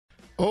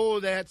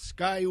Oh, that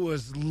sky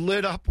was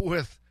lit up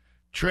with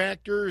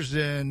tractors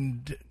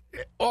and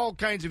all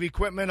kinds of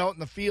equipment out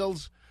in the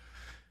fields.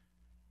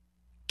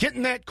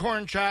 Getting that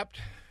corn chopped,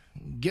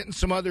 getting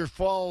some other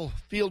fall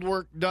field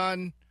work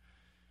done.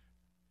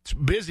 It's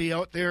busy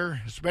out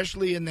there,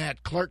 especially in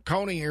that Clark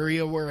County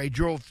area where I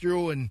drove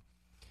through, and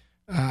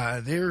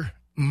they're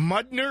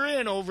mudding her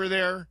in over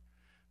there.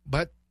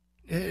 But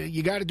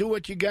you got to do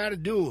what you got to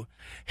do.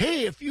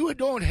 Hey, if you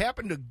don't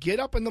happen to get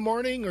up in the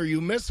morning or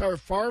you miss our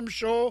farm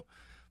show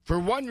for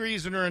one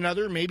reason or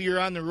another, maybe you're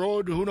on the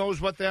road, who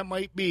knows what that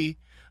might be,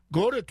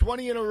 go to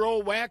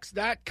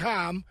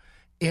 20inarowwax.com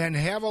and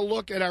have a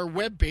look at our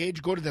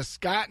webpage. Go to the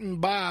Scott and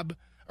Bob,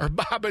 or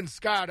Bob and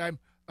Scott.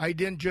 I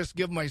didn't just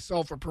give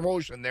myself a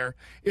promotion there.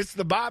 It's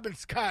the Bob and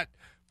Scott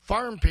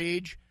farm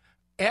page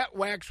at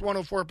Wax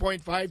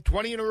 104.5,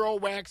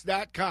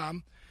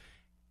 20inarowwax.com.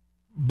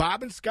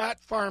 Bob and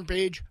Scott farm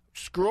page.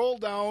 Scroll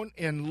down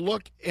and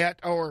look at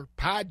our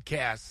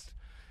podcast.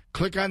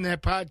 Click on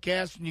that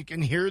podcast and you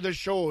can hear the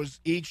shows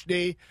each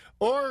day.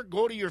 Or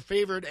go to your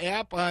favorite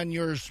app on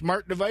your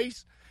smart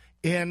device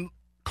and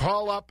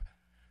call up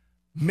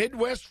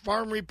Midwest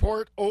Farm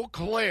Report Eau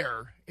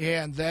Claire,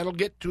 and that'll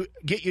get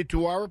you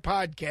to our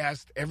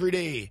podcast every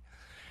day.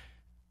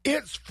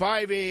 It's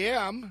 5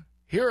 a.m.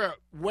 here at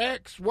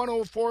Wax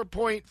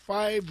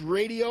 104.5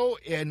 Radio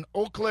in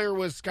Eau Claire,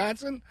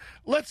 Wisconsin.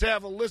 Let's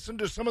have a listen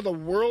to some of the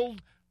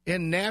world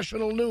and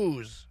national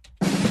news.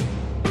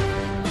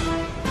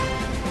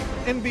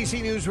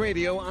 NBC News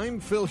Radio, I'm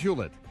Phil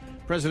Hewlett.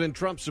 President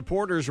Trump's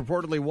supporters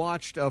reportedly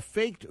watched a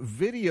faked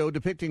video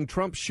depicting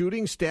Trump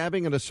shooting,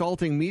 stabbing, and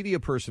assaulting media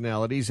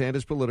personalities and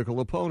his political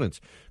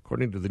opponents.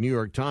 According to the New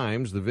York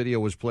Times, the video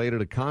was played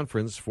at a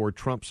conference for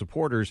Trump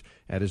supporters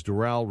at his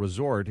Doral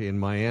Resort in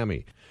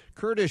Miami.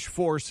 Kurdish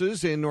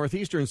forces in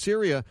northeastern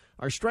Syria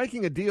are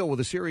striking a deal with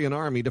the Syrian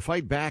army to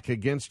fight back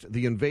against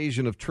the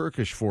invasion of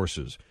Turkish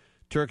forces.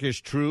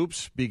 Turkish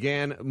troops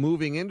began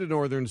moving into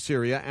northern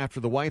Syria after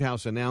the White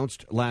House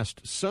announced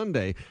last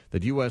Sunday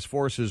that U.S.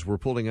 forces were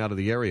pulling out of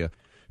the area.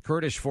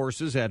 Kurdish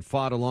forces had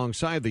fought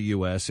alongside the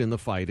U.S. in the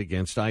fight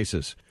against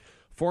ISIS.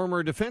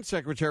 Former Defense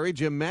Secretary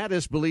Jim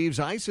Mattis believes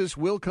ISIS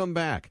will come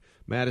back.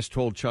 Mattis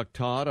told Chuck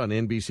Todd on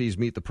NBC's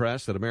Meet the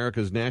Press that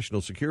America's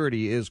national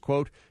security is,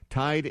 quote,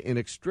 tied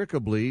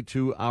inextricably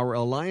to our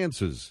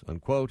alliances,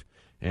 unquote,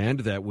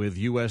 and that with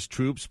U.S.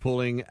 troops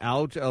pulling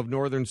out of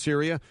northern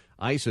Syria,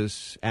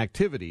 ISIS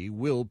activity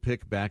will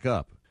pick back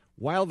up.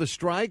 While the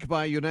strike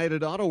by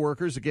United Auto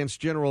Workers against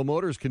General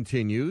Motors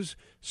continues,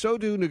 so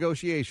do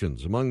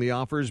negotiations. Among the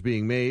offers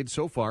being made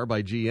so far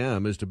by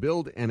GM is to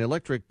build an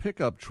electric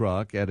pickup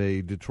truck at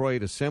a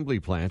Detroit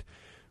assembly plant,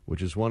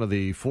 which is one of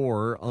the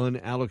 4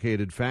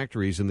 unallocated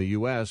factories in the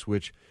U.S.,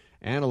 which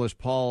analyst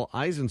Paul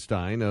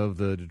Eisenstein of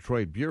the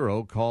Detroit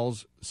Bureau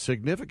calls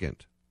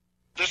significant.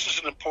 This is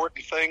an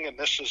important thing, and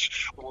this is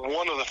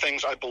one of the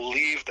things I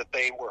believe that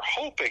they were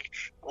hoping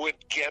would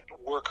get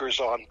workers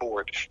on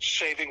board,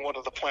 saving one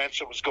of the plants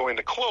that was going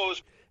to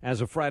close.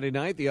 As of Friday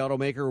night, the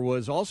automaker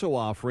was also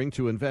offering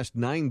to invest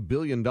 $9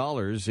 billion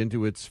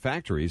into its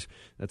factories.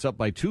 That's up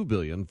by $2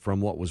 billion from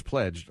what was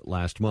pledged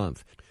last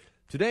month.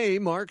 Today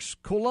marks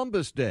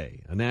Columbus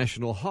Day, a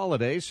national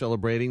holiday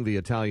celebrating the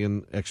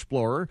Italian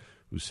explorer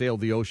who sailed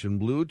the ocean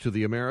blue to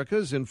the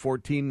Americas in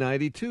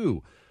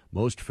 1492.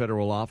 Most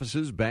federal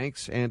offices,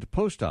 banks, and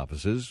post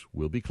offices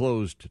will be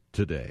closed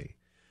today.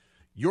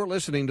 You're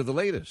listening to the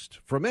latest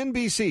from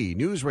NBC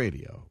News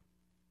Radio.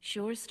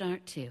 Sure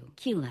Start 2,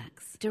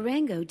 QLEX,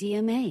 Durango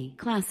DMA,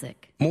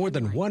 Classic. More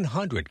than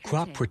 100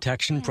 crop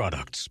protection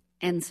products.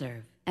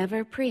 N-Serve,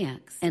 Ever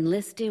Prex,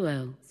 Enlist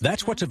Duo.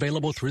 That's what's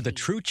available through the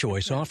True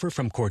Choice offer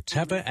from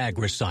Corteva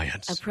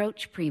Agriscience.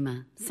 Approach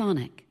Prima,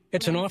 Sonic.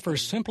 It's an offer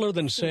simpler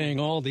than saying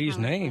all these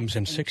names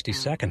in 60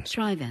 seconds.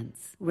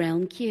 Trivence,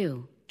 Realm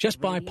Q. Just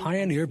buy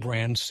Pioneer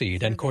brand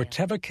seed and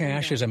Corteva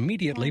Cash is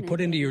immediately put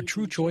into your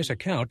True Choice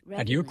account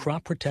at your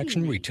crop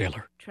protection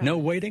retailer. No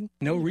waiting,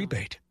 no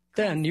rebate.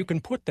 Then you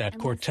can put that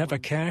Corteva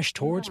Cash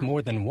towards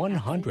more than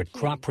 100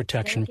 crop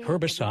protection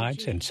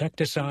herbicides,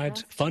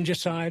 insecticides,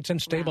 fungicides,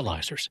 and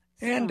stabilizers.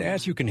 And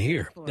as you can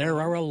hear, there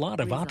are a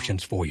lot of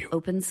options for you.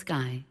 Open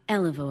Sky,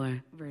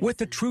 Elevore. With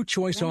the True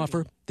Choice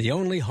offer, the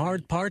only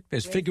hard part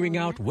is figuring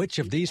out which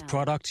of these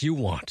products you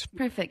want.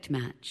 Perfect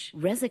Match,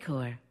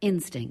 Resicor,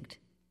 Instinct.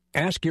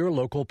 Ask your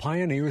local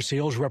Pioneer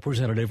sales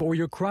representative or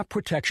your crop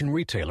protection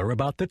retailer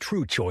about the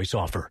True Choice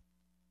offer.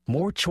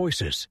 More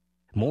choices,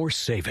 more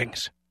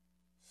savings.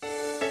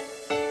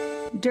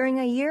 During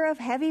a year of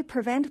heavy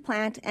prevent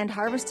plant and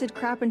harvested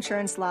crop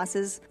insurance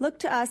losses, look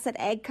to us at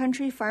Ag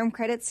Country Farm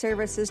Credit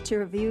Services to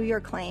review your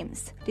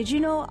claims. Did you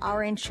know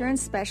our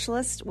insurance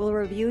specialist will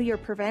review your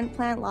prevent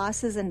plant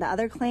losses and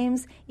other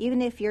claims,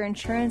 even if your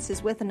insurance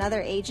is with another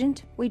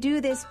agent? We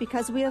do this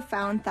because we have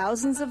found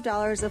thousands of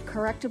dollars of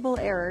correctable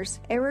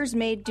errors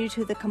made due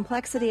to the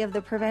complexity of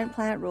the prevent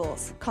plant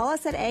rules. Call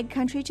us at Ag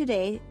Country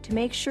today to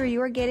make sure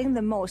you are getting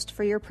the most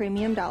for your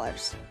premium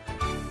dollars.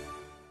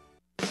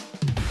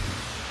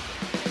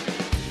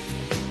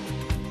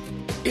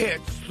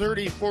 It's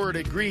 34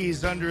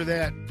 degrees under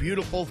that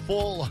beautiful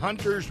full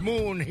hunter's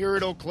moon here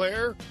at Eau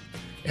Claire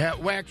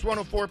at Wax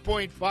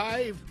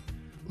 104.5.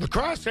 La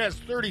Crosse has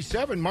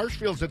 37,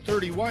 Marshfield's at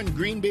 31,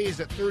 Green Bay's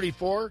at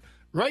 34,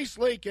 Rice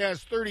Lake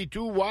has 32,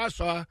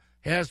 Wausau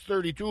has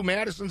 32,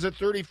 Madison's at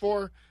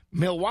 34,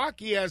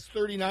 Milwaukee has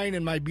 39,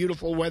 and my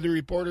beautiful weather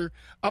reporter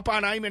up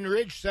on Iman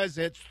Ridge says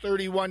it's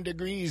 31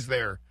 degrees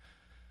there.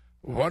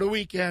 What a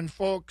weekend,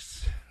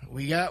 folks.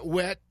 We got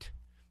wet,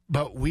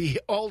 but we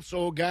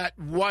also got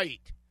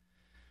white.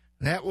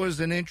 That was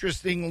an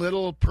interesting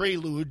little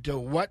prelude to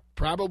what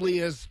probably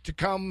is to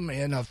come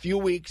in a few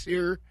weeks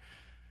here.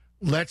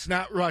 Let's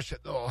not rush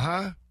it, though,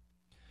 huh?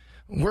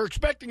 We're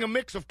expecting a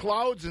mix of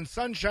clouds and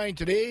sunshine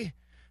today,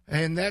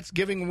 and that's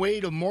giving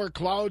way to more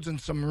clouds and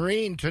some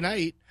rain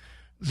tonight.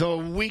 The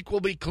week will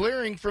be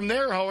clearing from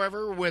there,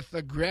 however, with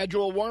a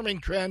gradual warming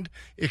trend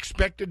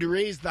expected to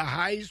raise the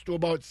highs to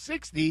about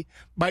 60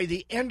 by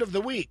the end of the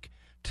week.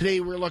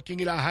 Today we're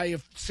looking at a high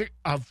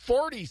of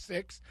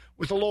 46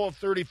 with a low of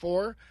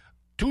 34.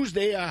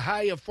 Tuesday, a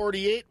high of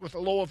 48 with a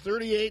low of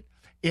 38.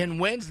 And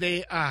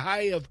Wednesday, a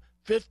high of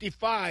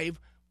 55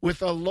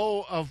 with a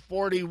low of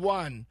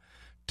 41.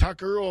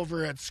 Tucker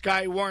over at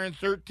Skywarn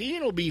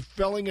 13 will be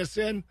filling us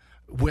in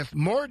with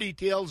more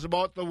details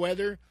about the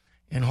weather,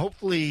 and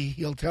hopefully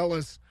he'll tell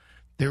us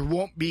there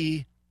won't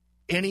be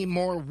any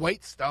more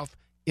white stuff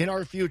in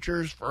our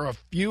futures for a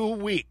few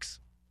weeks.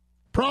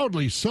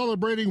 Proudly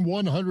celebrating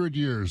 100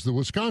 years, the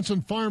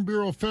Wisconsin Farm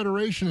Bureau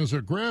Federation is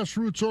a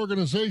grassroots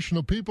organization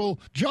of people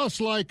just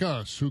like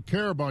us who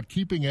care about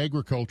keeping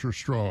agriculture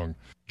strong.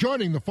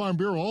 Joining the Farm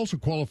Bureau also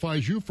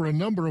qualifies you for a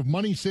number of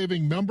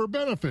money-saving member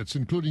benefits,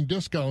 including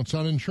discounts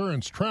on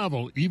insurance,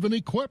 travel, even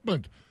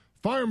equipment.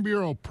 Farm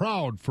Bureau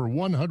proud for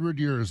 100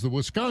 years. The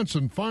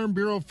Wisconsin Farm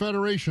Bureau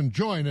Federation.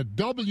 Join at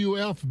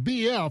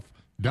WFBF.com.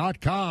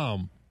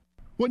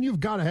 When you've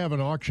got to have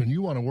an auction,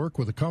 you want to work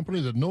with a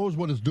company that knows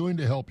what it's doing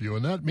to help you,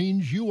 and that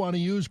means you want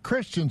to use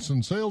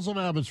Christensen Sales of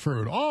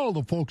Abbotsford. All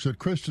the folks at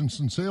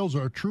Christensen Sales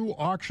are true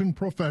auction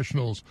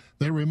professionals.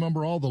 They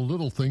remember all the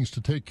little things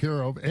to take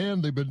care of,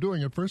 and they've been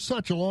doing it for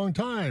such a long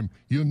time.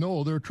 You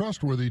know they're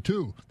trustworthy,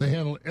 too. They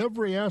handle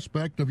every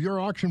aspect of your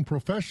auction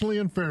professionally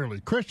and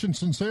fairly.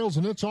 Christensen Sales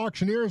and its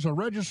auctioneers are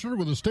registered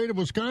with the state of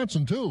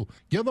Wisconsin, too.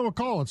 Give them a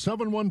call at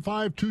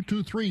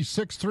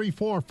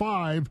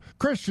 715-223-6345.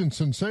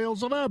 Christensen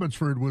Sales of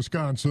Abbotsford,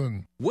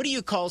 Wisconsin. What do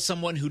you call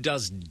someone who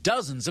does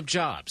dozens of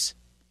jobs?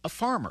 A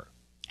farmer.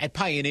 At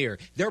Pioneer,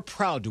 they're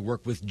proud to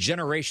work with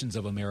generations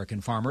of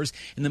American farmers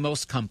in the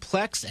most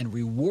complex and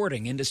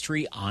rewarding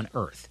industry on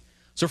earth.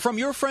 So from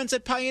your friends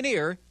at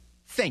Pioneer,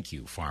 thank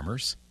you,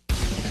 farmers.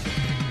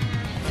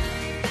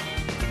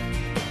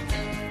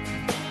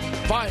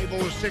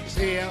 5:06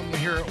 a.m.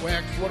 here at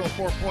Wax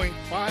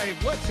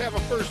 104.5. Let's have a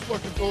first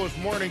look at those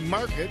morning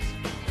markets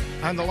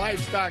on the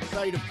livestock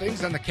side of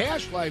things. On the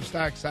cash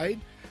livestock side,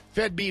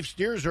 fed beef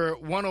steers are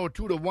at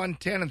 102 to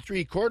 110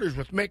 3/4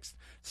 with mixed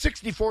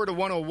 64 to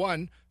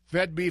 101.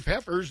 Fed beef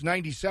heifers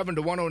 97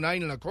 to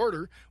 109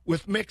 1/4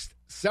 with mixed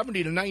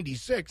 70 to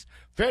 96.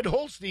 Fed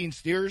Holstein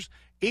steers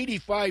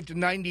 85 to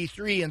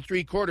 93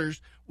 3/4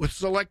 with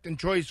select and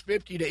choice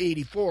 50 to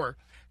 84.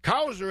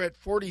 Cows are at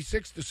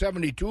 46 to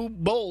 72.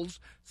 Bulls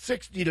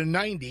 60 to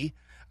 90.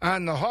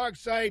 On the hog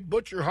side,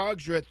 butcher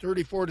hogs are at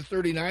 34 to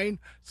 39.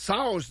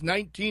 Sows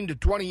 19 to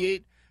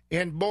 28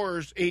 and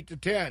boars 8 to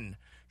 10.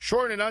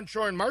 Shorn and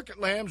unshorn market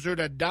lambs are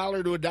at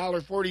 $1 to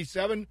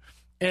 $1.47,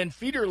 and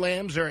feeder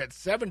lambs are at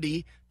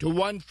 70 to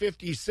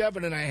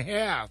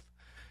 157.5.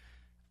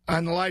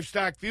 On the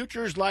livestock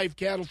futures, live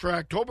cattle for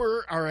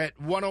October are at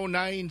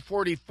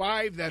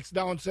 109.45. That's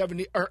down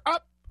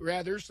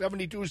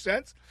 72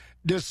 cents.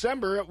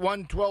 December at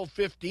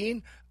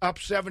 112.15, up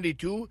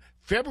 72.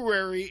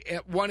 February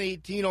at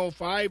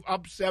 118.05,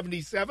 up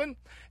 77.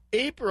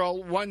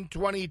 April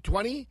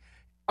 120.20,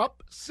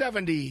 up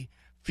 70.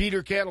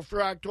 Feeder cattle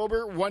for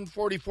October,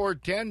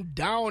 144.10,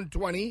 down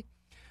 20.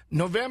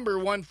 November,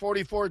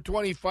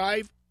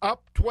 144.25,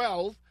 up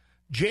 12.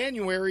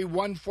 January,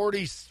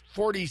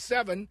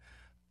 140.47,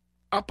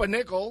 up a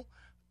nickel.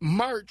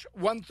 March,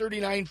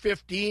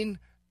 139.15,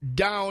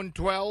 down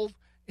 12.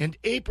 And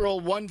April,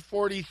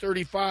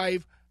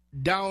 140.35,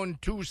 down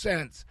 2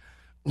 cents.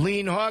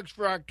 Lean hogs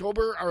for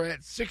October are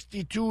at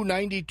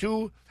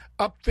 62.92,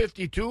 up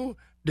 52.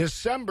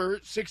 December,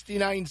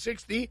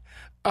 69.60,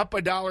 up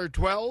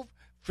 $1.12.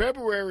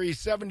 February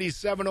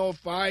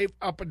 77.05,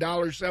 up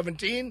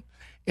 $1.17,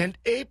 and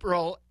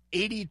April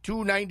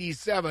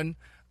 82.97,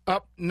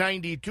 up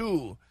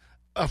 92.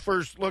 A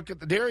first look at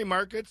the dairy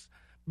markets.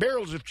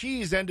 Barrels of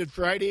cheese ended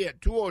Friday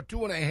at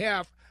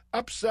 202.5,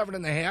 up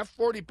 7.5.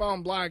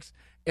 40-pound blocks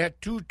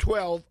at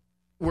 212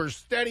 were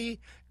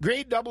steady.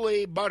 Grade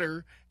AA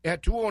butter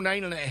at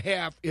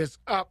 209.5 is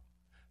up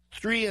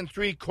 3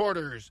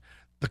 3/4.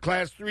 The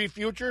Class 3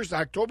 futures,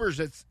 October's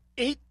at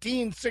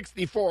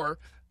 18.64,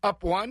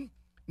 up 1.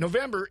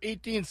 November,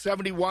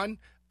 18.71,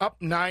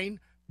 up 9.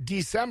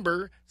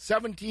 December,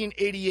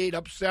 17.88,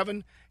 up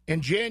 7.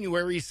 And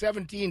January,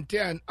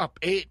 17.10, up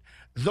 8.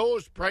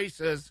 Those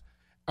prices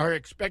are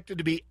expected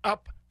to be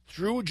up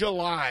through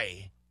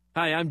July.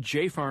 Hi, I'm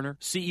Jay Farner,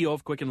 CEO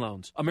of Quicken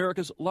Loans,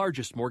 America's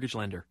largest mortgage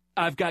lender.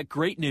 I've got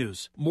great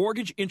news.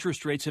 Mortgage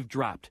interest rates have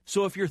dropped.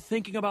 So if you're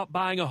thinking about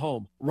buying a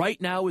home, right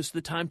now is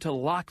the time to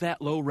lock that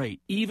low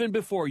rate, even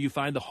before you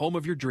find the home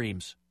of your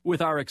dreams.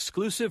 With our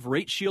exclusive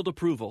Rate Shield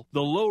approval,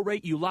 the low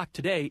rate you lock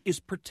today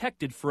is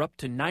protected for up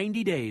to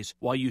 90 days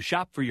while you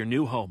shop for your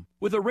new home.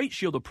 With a Rate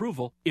Shield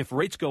approval, if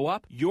rates go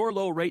up, your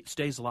low rate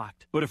stays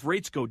locked. But if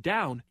rates go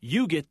down,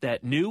 you get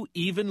that new,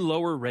 even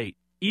lower rate.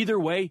 Either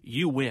way,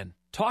 you win.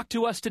 Talk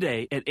to us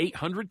today at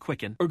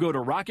 800-QUICKEN or go to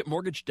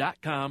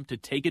rocketmortgage.com to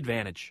take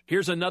advantage.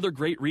 Here's another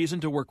great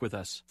reason to work with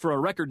us. For a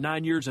record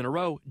 9 years in a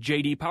row,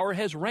 J.D. Power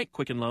has ranked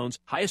Quicken Loans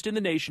highest in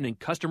the nation in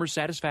customer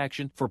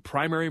satisfaction for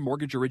primary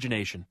mortgage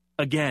origination.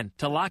 Again,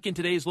 to lock in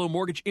today's low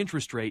mortgage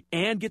interest rate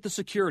and get the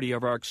security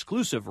of our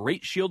exclusive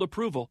Rate Shield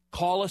approval,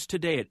 call us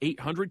today at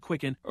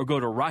 800-QUICKEN or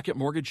go to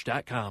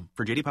rocketmortgage.com.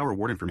 For J.D. Power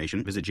award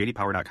information, visit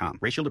jdpower.com.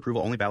 Rate Shield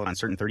approval only valid on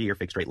certain 30-year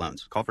fixed-rate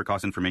loans. Call for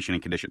cost information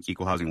and conditions.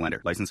 Equal housing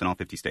lender. License in all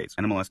 50 states.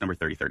 NMLS number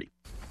 3030.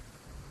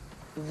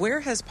 Where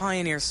has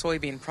Pioneer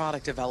soybean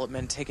product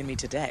development taken me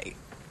today?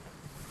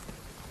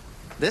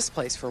 This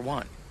place, for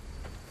one.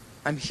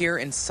 I'm here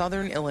in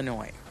southern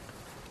Illinois.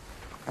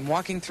 I'm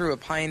walking through a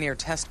Pioneer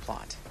test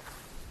plot.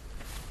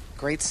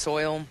 Great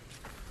soil,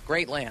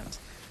 great land,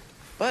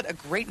 but a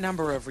great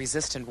number of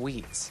resistant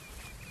weeds.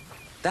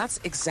 That's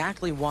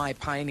exactly why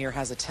Pioneer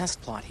has a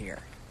test plot here.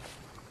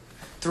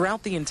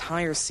 Throughout the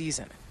entire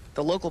season,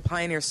 the local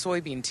Pioneer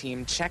soybean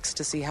team checks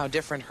to see how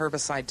different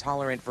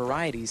herbicide-tolerant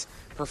varieties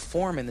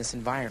perform in this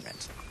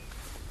environment.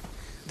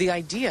 The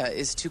idea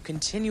is to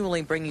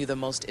continually bring you the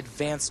most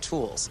advanced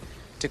tools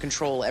to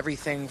control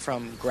everything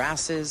from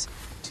grasses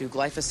to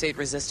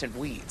glyphosate-resistant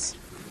weeds,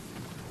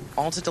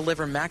 all to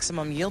deliver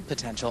maximum yield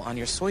potential on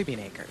your soybean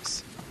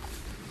acres.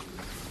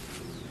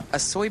 A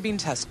soybean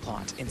test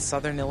plot in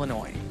southern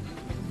Illinois.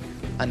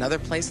 Another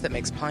place that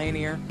makes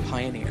Pioneer,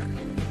 Pioneer.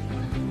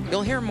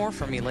 You'll hear more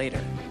from me later.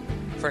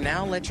 For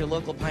now, let your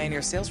local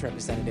Pioneer sales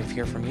representative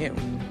hear from you.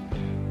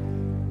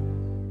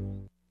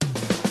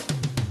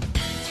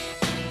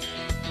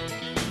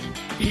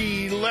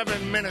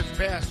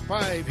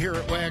 $11:05 here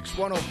at Wax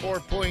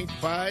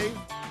 104.5.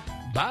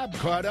 Bob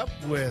caught up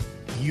with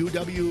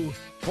UW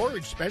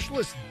forage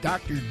specialist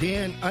Dr.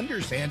 Dan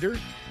Undersander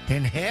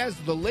and has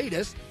the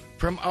latest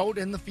from out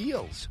in the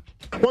fields.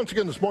 Once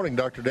again this morning,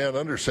 Dr. Dan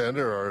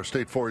Undersander, our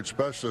state forage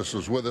specialist,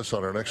 is with us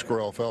on our Next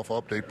Grow Alfalfa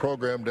Update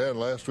program. Dan,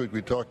 last week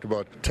we talked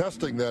about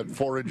testing that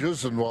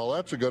forages, and while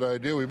that's a good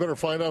idea, we better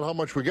find out how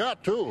much we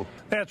got, too.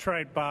 That's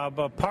right,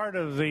 Bob. Part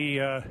of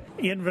the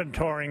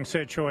inventorying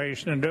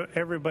situation, and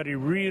everybody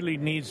really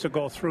needs to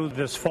go through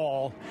this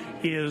fall,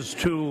 is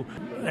to,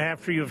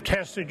 after you've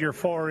tested your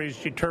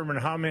forage, determine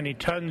how many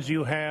tons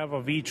you have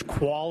of each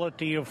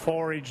quality of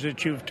forage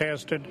that you've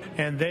tested,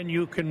 and then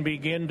you can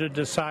begin to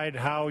decide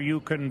how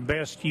you can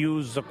best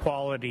use the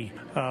quality.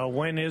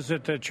 When is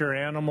it that your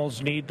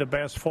animals need the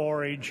best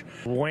forage?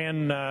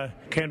 When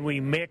can we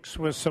mix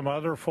with some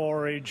other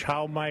forage?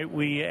 How might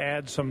we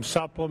add some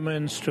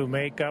supplements to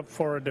make up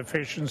for a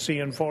deficiency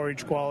in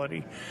forage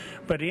quality?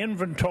 But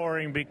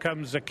inventorying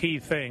becomes the key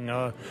thing.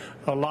 A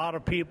lot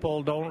of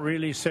people don't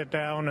really sit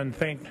down and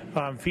think,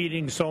 I'm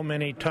feeding so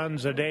many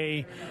tons a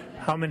day.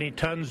 How many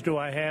tons do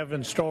I have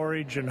in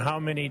storage, and how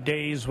many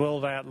days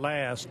will that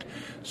last?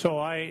 So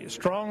I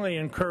strongly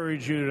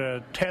encourage you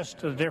to test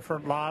the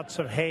different lots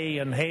of hay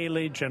and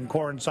haylage and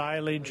corn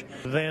silage,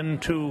 then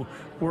to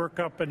work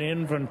up an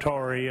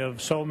inventory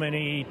of so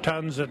many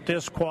tons at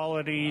this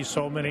quality,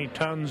 so many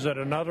tons at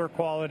another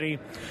quality,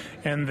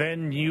 and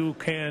then you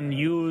can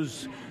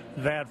use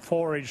that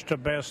forage to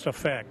best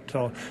effect.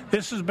 So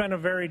this has been a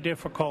very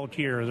difficult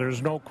year.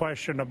 There's no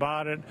question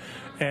about it.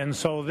 And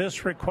so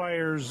this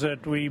requires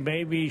that we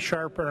maybe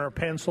sharpen our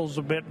pencils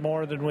a bit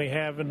more than we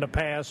have in the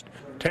past,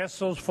 test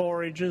those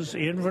forages,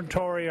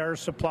 inventory our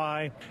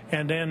supply,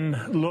 and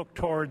then look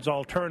towards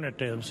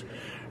alternatives.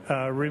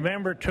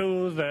 Remember,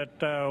 too,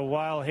 that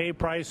while hay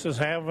prices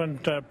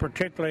haven't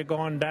particularly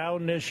gone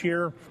down this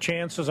year,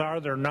 chances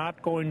are they're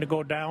not going to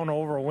go down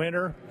over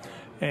winter,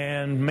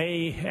 and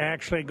may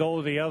actually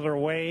go the other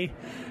way.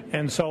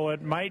 And so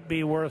it might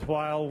be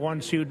worthwhile,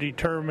 once you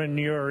determine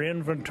your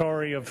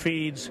inventory of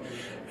feeds,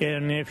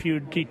 and if you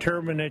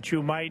determine that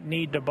you might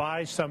need to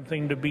buy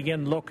something, to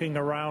begin looking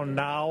around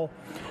now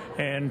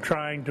and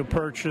trying to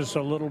purchase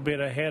a little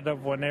bit ahead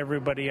of when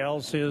everybody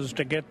else is,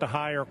 to get the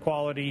higher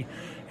quality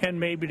and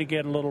maybe to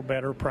get a little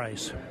better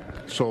price.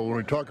 So when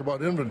we talk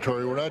about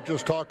inventory, we're not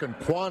just talking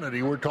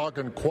quantity, we're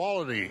talking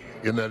quality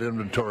in that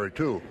inventory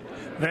too.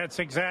 That's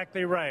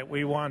exactly right.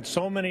 We want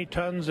so many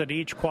tons at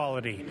each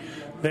quality.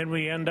 Then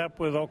we end up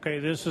with, okay,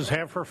 this is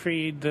heifer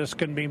feed, this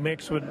can be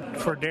mixed with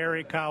for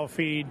dairy cow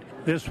feed,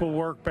 this will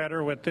work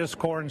better with this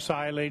corn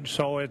silage.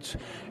 So it's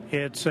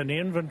an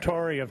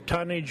inventory of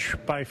tonnage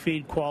by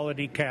feed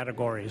quality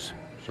categories.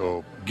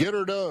 So get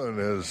her done,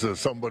 as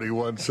somebody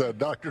once said.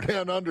 Dr.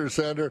 Dan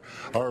Undersander,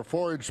 our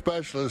forage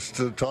specialist,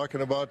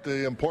 talking about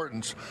the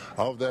importance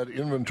of that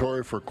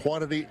inventory for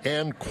quantity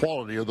and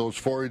quality of those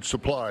forage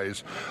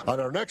supplies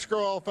on our Next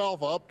Grow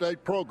Alfalfa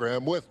Update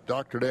program with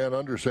Dr. Dan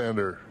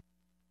Undersander.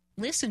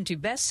 Listen to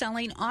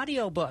best-selling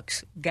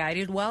audiobooks,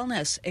 guided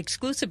wellness,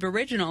 exclusive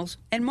originals,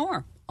 and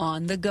more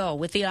on the go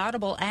with the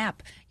Audible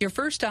app. Your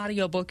first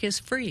audiobook is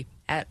free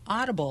at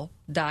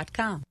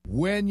audible.com.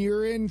 When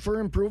you're in for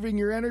improving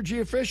your energy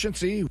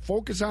efficiency,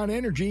 Focus on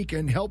Energy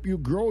can help you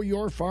grow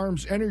your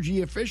farm's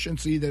energy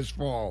efficiency this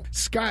fall.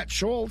 Scott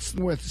Schultz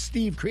with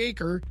Steve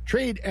Kraker,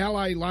 Trade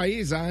Ally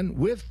Liaison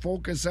with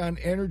Focus on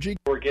Energy.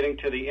 We're getting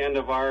to the end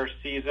of our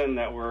season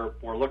that we're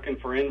looking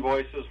for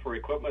invoices for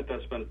equipment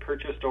that's been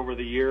purchased over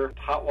the year.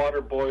 Hot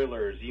water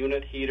boilers,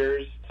 unit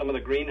heaters, some of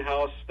the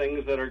greenhouse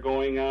things that are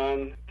going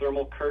on,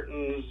 thermal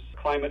curtains,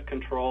 climate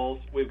controls.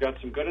 We've got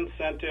some good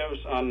incentives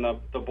on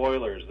the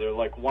boilers. They're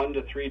like $1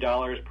 to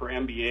 $3 per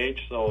MBH.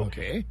 So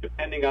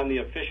depending on the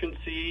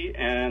efficiency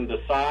and the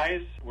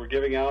size, we're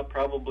giving out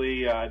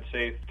probably, I'd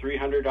say,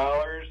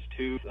 $300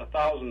 to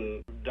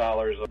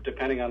 $1,000,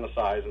 depending on the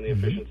size and the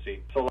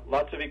efficiency. So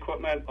lots of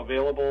equipment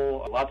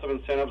available, lots of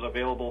incentives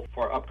available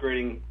for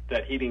upgrading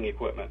that heating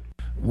equipment.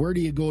 Where do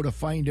you go to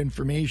find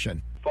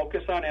information?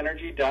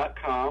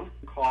 FocusOnEnergy.com.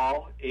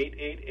 Call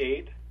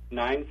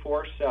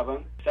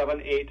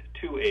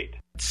 888-947-7828.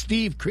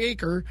 Steve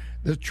Kraker,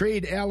 the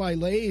Trade Ally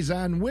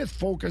Liaison with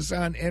Focus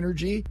on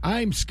Energy.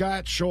 I'm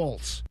Scott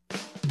Schultz.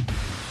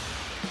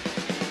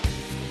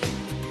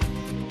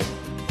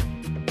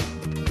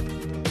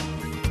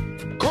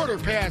 Quarter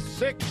past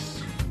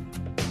 6.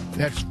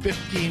 That's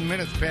 15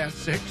 minutes past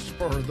 6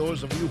 for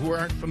those of you who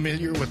aren't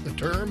familiar with the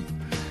term.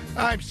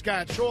 I'm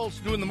Scott Schultz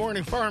doing the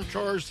morning farm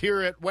chores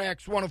here at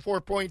WAXX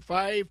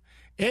 104.5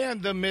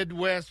 and the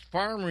Midwest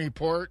Farm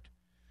Report.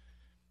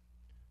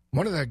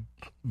 One of the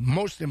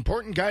most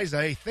important guys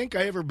I think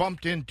I ever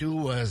bumped into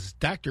was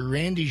Dr.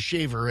 Randy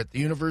Shaver at the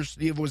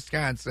University of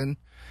Wisconsin.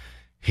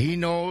 He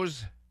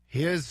knows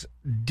his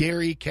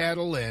dairy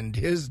cattle and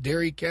his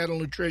dairy cattle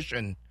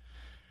nutrition.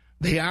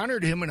 They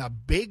honored him in a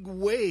big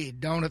way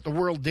down at the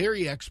World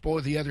Dairy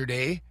Expo the other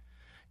day,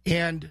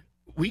 and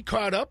we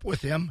caught up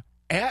with him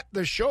at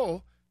the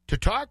show to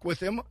talk with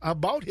him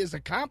about his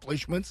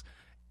accomplishments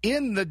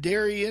in the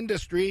dairy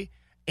industry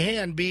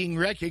and being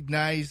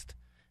recognized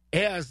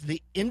as the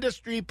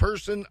industry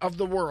person of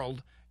the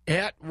world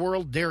at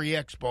World Dairy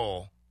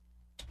Expo.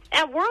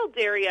 At World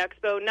Dairy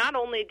Expo, not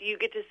only do you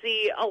get to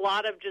see a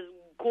lot of just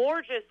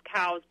gorgeous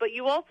cows, but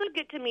you also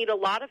get to meet a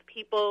lot of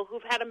people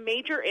who've had a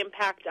major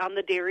impact on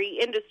the dairy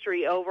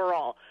industry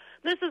overall.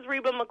 This is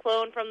Reba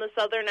McClone from the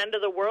southern end of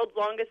the world's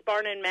longest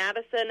barn in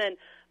Madison, and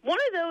one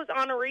of those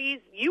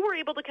honorees you were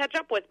able to catch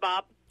up with,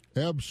 Bob.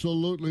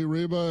 Absolutely,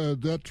 Reba.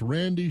 That's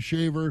Randy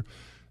Shaver,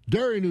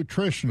 dairy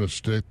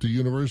nutritionist at the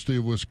University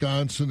of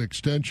Wisconsin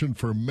Extension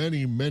for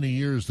many, many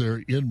years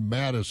there in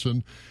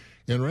Madison.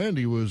 And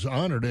Randy was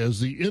honored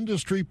as the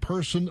Industry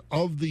Person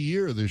of the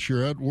Year this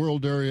year at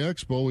World Dairy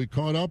Expo. We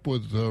caught up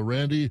with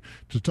Randy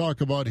to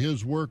talk about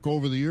his work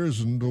over the years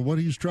and what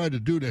he's tried to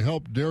do to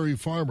help dairy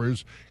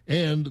farmers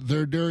and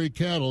their dairy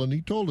cattle. And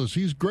he told us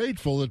he's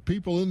grateful that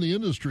people in the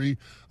industry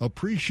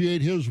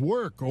appreciate his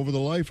work over the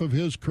life of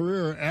his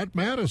career at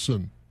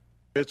Madison.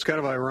 It's kind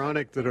of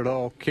ironic that it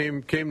all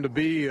came to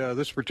be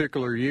this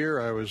particular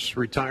year. I was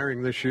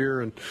retiring this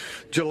year in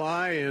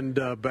July, and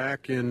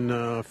back in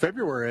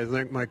February, I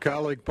think, my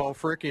colleague Paul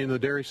Fricke in the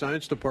Dairy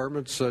Science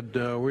Department said,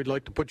 we'd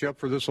like to put you up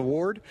for this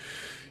award.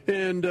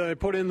 And I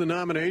put in the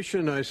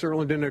nomination. I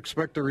certainly didn't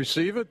expect to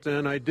receive it,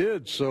 and I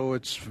did. So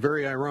it's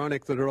very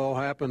ironic that it all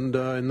happened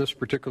in this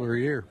particular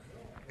year.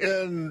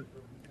 And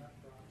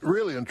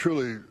really and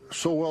truly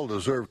so well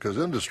deserved, because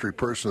industry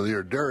person of the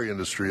year, dairy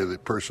industry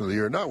person of the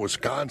year, not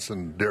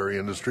Wisconsin dairy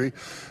industry,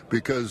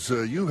 because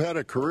you had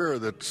a career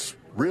that's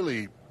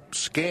really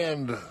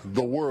scanned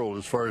the world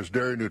as far as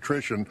dairy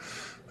nutrition.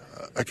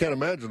 I can't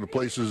imagine the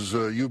places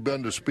you've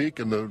been to speak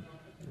and the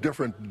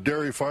different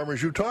dairy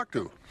farmers you talked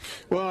to.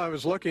 Well, I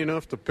was lucky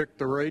enough to pick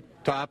the right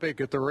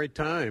topic at the right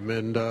time,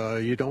 and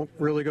you don't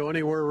really go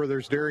anywhere where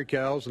there's dairy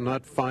cows and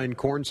not find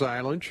corn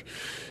silage,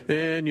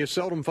 and you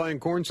seldom find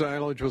corn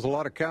silage with a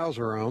lot of cows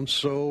around,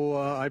 so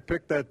I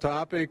picked that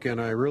topic, and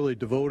I really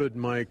devoted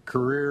my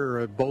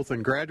career, both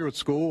in graduate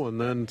school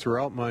and then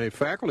throughout my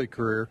faculty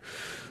career,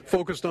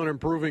 focused on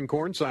improving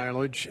corn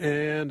silage,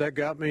 and that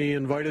got me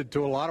invited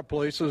to a lot of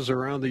places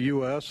around the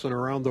U.S. and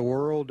around the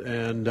world,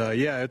 and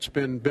yeah, it's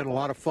been a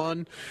lot of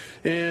fun,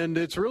 and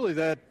it's really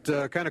that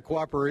kind of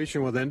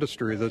cooperation with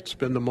industry that's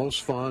been the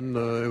most fun.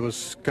 It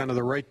was kind of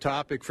the right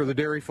topic for the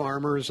dairy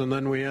farmers, and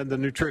then we had the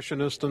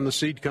nutritionists and the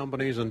seed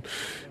companies and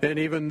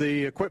even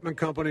the equipment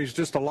companies,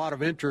 just a lot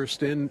of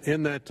interest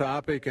in that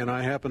topic, and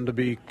I happened to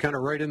be kind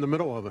of right in the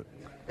middle of it.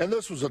 And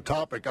this was a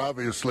topic,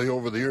 obviously,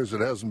 over the years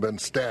that hasn't been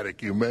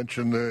static. You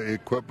mentioned the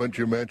equipment,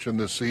 you mentioned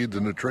the seeds, the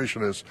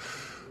nutritionists.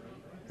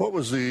 What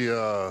was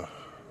the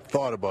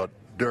thought about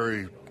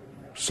dairy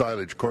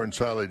silage, corn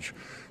silage,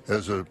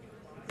 as a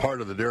part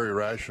of the dairy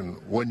ration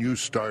when you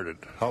started?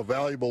 How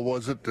valuable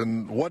was it,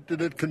 and what did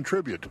it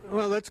contribute?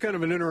 Well, that's kind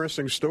of an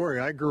interesting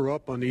story. I grew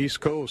up on the East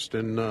Coast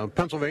in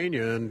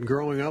Pennsylvania, and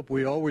growing up,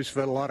 we always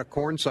fed a lot of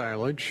corn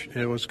silage.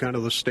 It was kind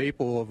of the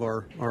staple of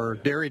our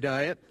dairy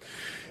diet,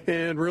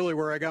 and really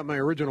where I got my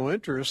original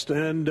interest.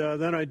 And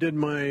then I did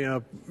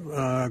my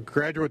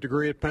graduate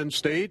degree at Penn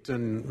State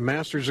and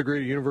master's degree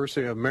at the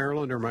University of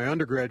Maryland, or my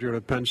undergraduate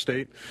at Penn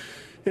State.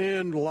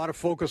 And a lot of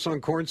focus on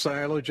corn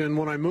silage. And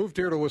when I moved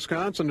here to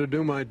Wisconsin to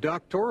do my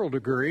doctoral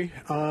degree,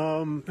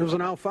 it was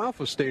an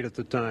alfalfa state at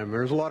the time.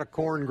 There was a lot of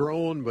corn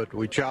grown, but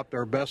we chopped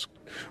our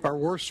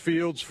worst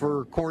fields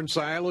for corn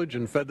silage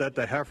and fed that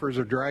to heifers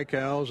or dry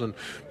cows. And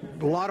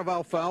a lot of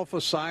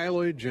alfalfa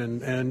silage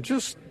and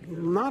just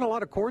not a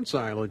lot of corn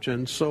silage.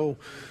 And so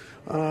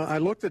I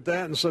looked at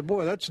that and said,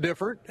 boy, that's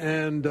different,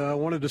 and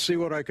wanted to see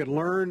what I could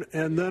learn.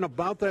 And then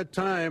about that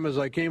time, as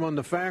I came on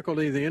the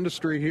faculty, the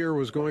industry here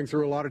was going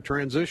through a lot of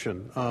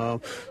transition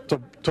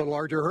to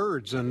larger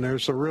herds, and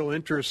there's a real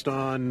interest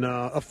on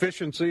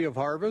efficiency of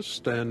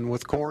harvest. And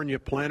with corn, you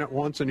plant it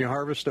once and you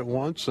harvest it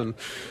once, and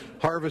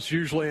harvest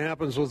usually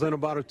happens within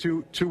about a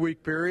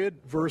two-week period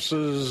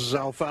versus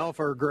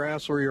alfalfa or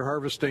grass where you're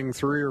harvesting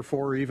 3 or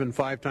 4, even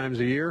 5 times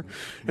a year.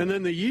 And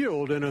then the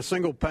yield in a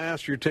single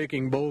pass, you're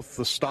taking both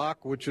the stock,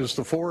 which is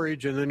the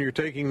forage, and then you're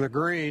taking the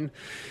grain,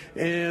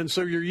 and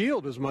so your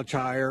yield is much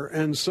higher.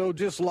 And so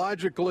just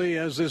logically,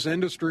 as this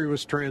industry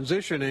was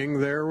transitioning,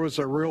 there was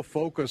a real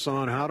focus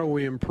on how do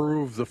we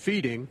improve the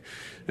feeding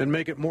and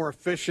make it more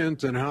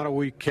efficient, and how do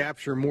we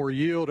capture more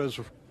yield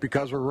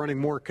because we're running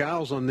more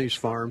cows on these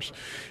farms.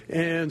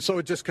 And so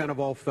it just kind of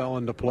all fell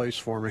into place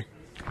for me.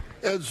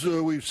 As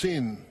we've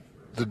seen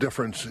the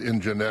difference in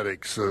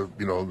genetics, the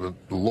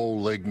low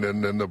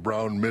lignin and the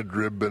brown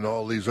midrib and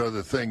all these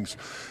other things.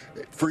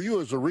 For you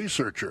as a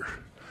researcher,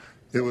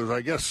 it was,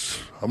 I guess,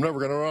 I'm never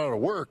going to run out of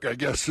work, I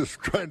guess,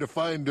 just trying to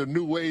find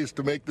new ways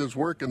to make this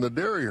work in the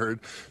dairy herd.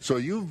 So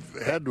you've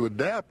had to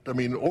adapt. I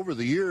mean, over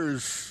the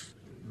years,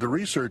 the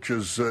research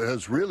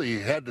has really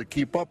had to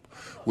keep up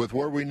with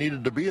where we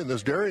needed to be in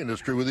this dairy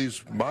industry with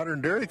these modern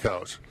dairy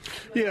cows.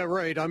 Yeah,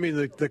 right. I mean,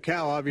 the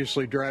cow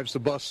obviously drives the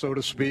bus, so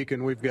to speak,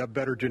 and we've got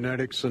better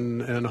genetics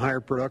and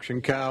higher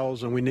production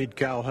cows, and we need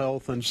cow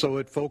health, and so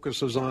it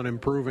focuses on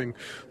improving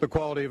the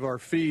quality of our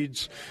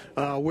feeds.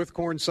 With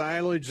corn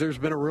silage, there's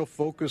been a real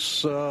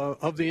focus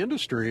of the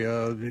industry.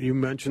 You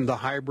mentioned the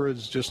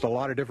hybrids, just a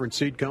lot of different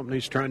seed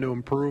companies trying to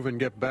improve and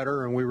get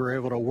better, and we were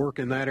able to work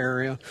in that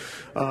area.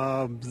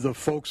 The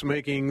folks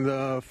making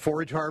the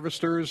forage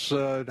harvesters,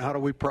 how do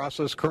we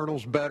process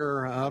kernels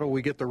better, how do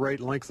we get the right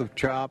length of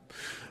chop,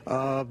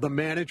 the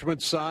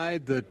management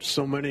side that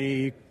so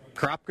many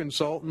crop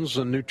consultants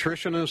and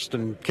nutritionists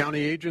and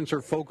county agents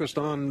are focused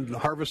on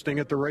harvesting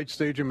at the right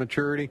stage of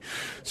maturity.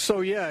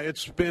 So yeah,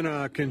 it's been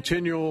a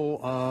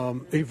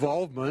continual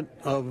evolvement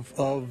of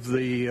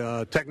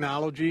the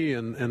technology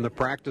and the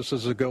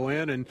practices that go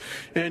in,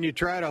 and you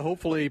try to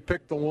hopefully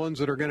pick the ones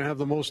that are going to have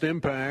the most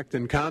impact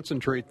and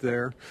concentrate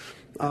there.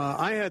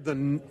 I had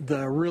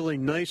the really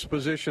nice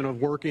position of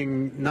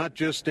working not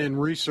just in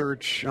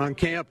research on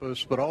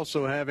campus, but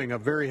also having a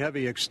very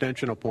heavy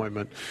extension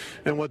appointment.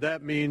 And what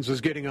that means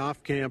is getting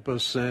off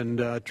campus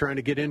and trying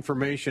to get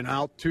information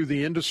out to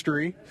the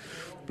industry,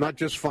 not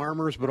just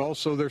farmers, but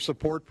also their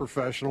support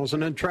professionals,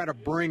 and then try to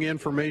bring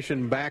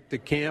information back to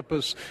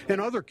campus and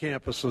other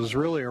campuses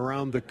really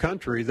around the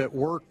country that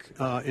work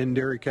in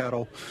dairy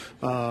cattle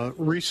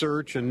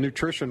research and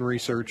nutrition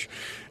research.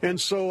 And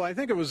so I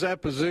think it was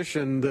that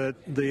position, that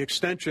the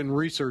extension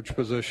research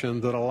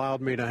position, that allowed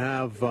me to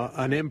have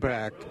an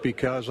impact,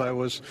 because I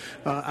was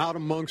out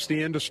amongst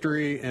the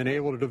industry and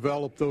able to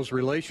develop those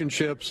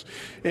relationships.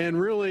 And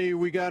really,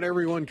 we got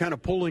everyone kind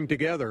of pulling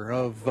together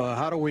of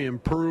how do we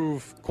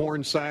improve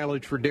corn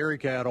silage for dairy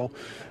cattle,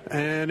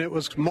 and it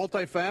was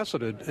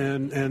multifaceted,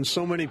 and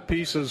so many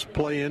pieces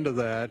play into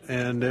that,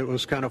 and it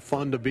was kind of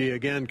fun to be,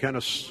 again, kind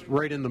of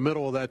right in the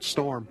middle of that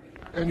storm.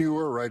 And you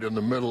were right in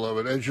the middle of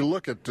it. As you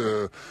look at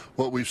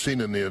what we've seen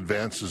in the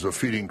advances of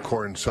feeding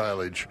corn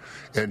silage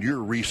and your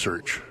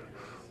research,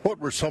 what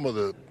were some of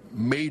the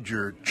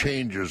major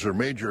changes or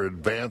major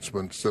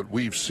advancements that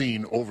we've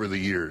seen over the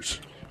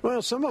years?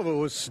 Well, some of it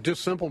was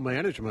just simple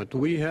management.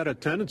 We had a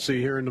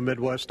tendency here in the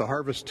Midwest to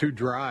harvest too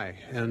dry,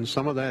 and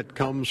some of that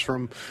comes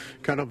from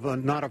kind of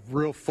not a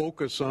real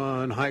focus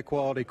on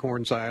high-quality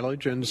corn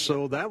silage, and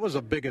so that was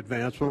a big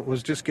advancement,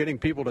 was just getting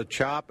people to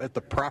chop at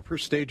the proper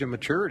stage of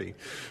maturity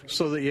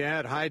so that you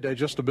had high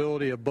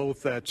digestibility of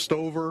both that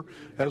stover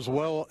as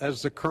well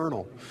as the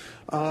kernel.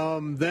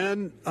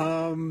 Then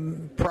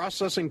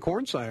processing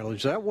corn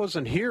silage, that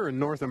wasn't here in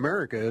North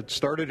America. It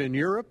started in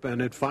Europe,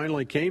 and it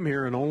finally came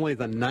here in only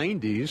the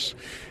 90s.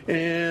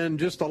 And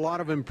just a lot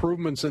of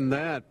improvements in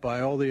that by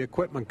all the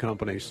equipment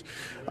companies.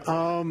 The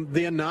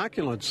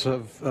inoculants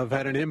have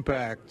had an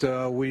impact.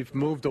 We've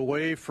moved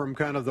away from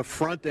kind of the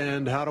front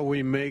end, how do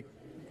we make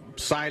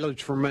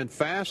silage ferment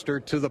faster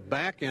to the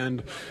back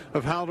end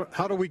of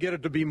how do we get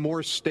it to be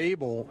more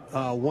stable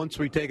once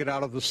we take it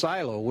out of the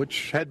silo,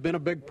 which had been a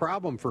big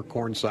problem for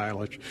corn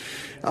silage.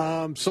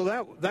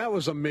 So that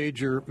was a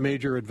major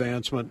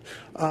advancement.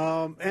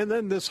 And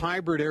then this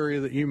hybrid area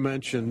that you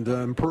mentioned,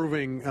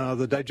 improving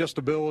the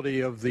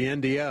digestibility of the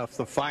NDF,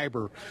 the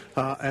fiber,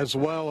 as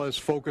well as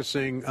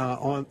focusing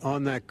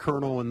on that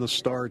kernel and the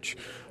starch,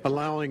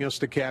 allowing us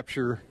to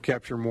capture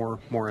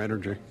more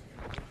energy.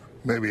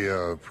 Maybe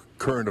a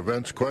current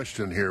events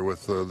question here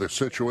with the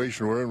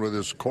situation we're in with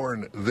this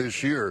corn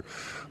this year.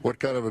 What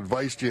kind of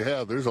advice do you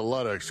have? There's a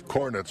lot of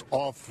corn that's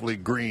awfully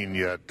green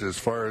yet as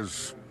far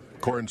as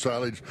corn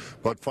silage.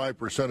 About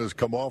 5% has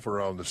come off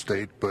around the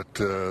state, but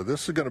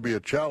this is going to be a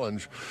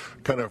challenge.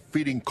 Kind of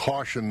feeding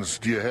cautions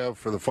do you have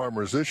for the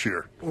farmers this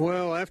year?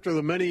 Well, after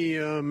the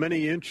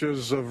many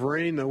inches of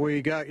rain that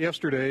we got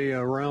yesterday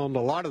around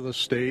a lot of the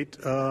state,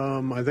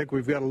 I think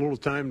we've got a little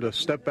time to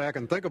step back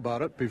and think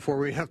about it before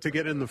we have to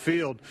get in the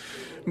field.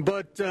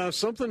 But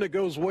something that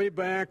goes way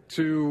back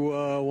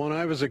to when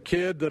I was a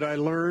kid that I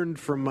learned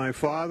from my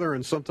father,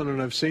 and something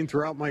that I've seen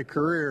throughout my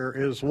career,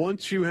 is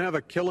once you have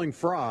a killing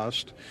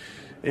frost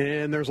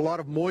and there's a lot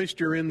of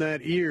moisture in that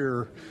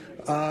ear,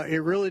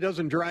 it really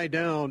doesn't dry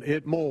down,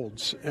 it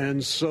molds.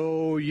 And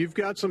so you've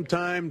got some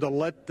time to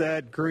let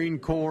that green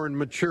corn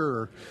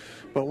mature.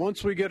 But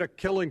once we get a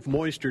killing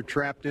moisture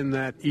trapped in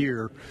that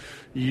ear,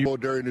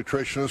 dairy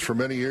nutritionist for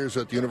many years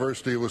at the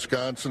University of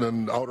Wisconsin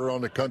and out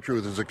around the country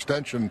with his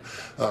extension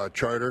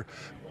charter.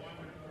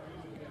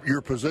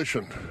 Your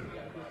position,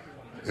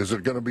 is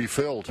it going to be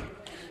filled?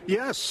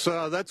 Yes,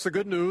 that's the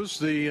good news.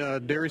 The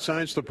Dairy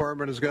Science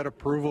Department has got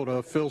approval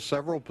to fill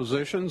several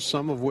positions,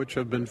 some of which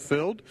have been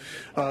filled.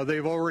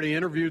 They've already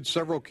interviewed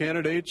several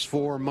candidates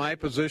for my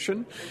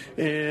position,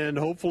 and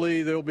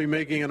hopefully they'll be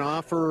making an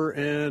offer,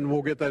 and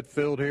we'll get that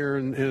filled here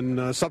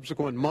in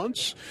subsequent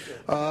months.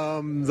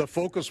 The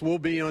focus will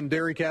be on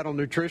dairy cattle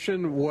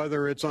nutrition,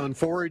 whether it's on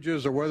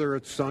forages or whether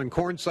it's on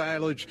corn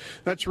silage.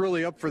 That's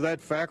really up for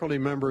that faculty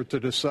member to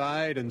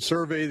decide and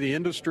survey the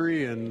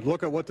industry and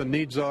look at what the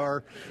needs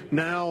are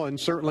now and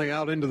certainly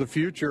out into the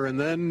future, and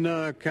then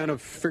kind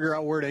of figure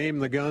out where to aim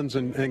the guns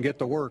and get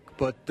to work.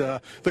 But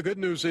the good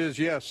news is,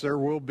 yes, there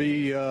will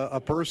be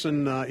a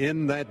person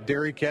in that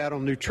dairy cattle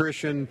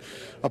nutrition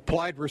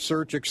applied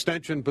research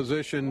extension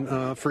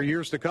position for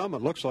years to come,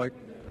 it looks like.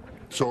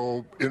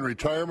 So in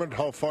retirement,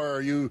 how far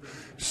are you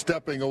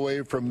stepping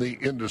away from the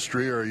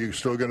industry? Or are you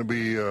still going to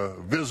be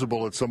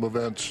visible at some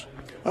events?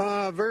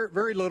 Very,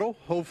 very little,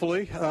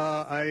 hopefully.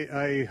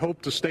 I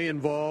hope to stay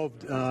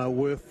involved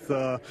with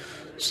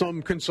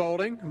some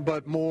consulting,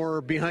 but more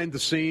behind the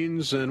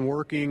scenes and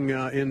working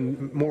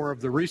in more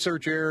of the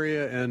research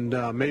area and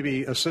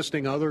maybe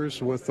assisting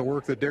others with the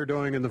work that they're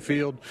doing in the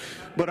field.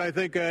 But I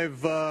think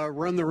I've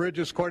run the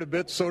ridges quite a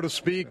bit, so to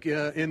speak,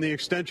 in the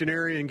extension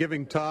area and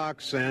giving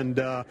talks, and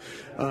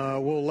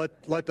we'll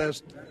let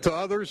that to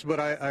others. But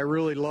I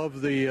really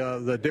love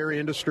the dairy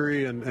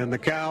industry and the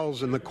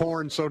cows and the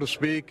corn, so to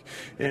speak.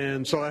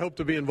 And so I hope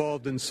to be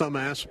involved in some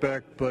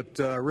aspect, but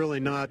really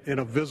not in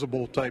a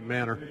visible type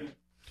manner.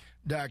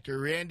 Dr.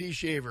 Randy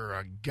Shaver,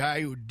 a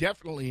guy who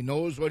definitely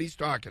knows what he's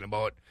talking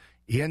about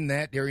in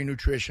that dairy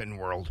nutrition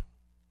world.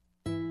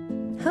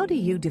 How do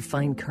you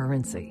define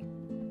currency?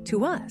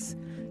 To us,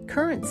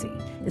 currency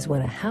is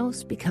when a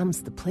house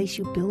becomes the place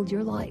you build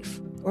your life,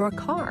 or a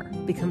car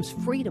becomes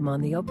freedom on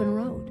the open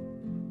road.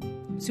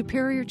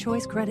 Superior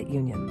Choice Credit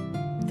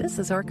Union. This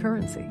is our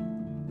currency.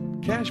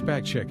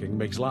 Cashback checking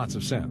makes lots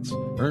of sense.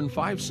 Earn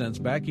 5 cents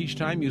back each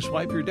time you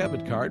swipe your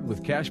debit card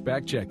with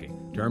Cashback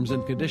checking. Terms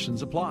and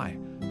conditions apply.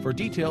 For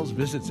details,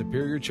 visit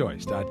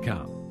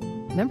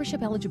SuperiorChoice.com.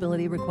 Membership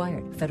eligibility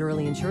required.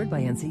 Federally insured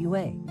by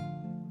NCUA.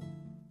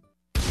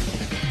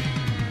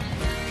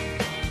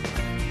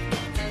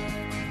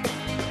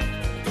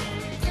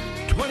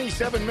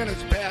 27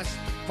 minutes past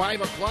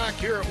 5 o'clock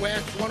here at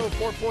Wax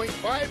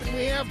 104.5, and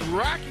we have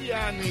Rocky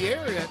on the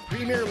air at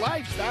Premier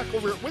Livestock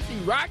over at Withee.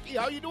 Rocky,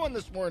 how you doing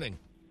this morning?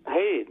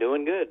 Hey,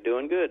 doing good.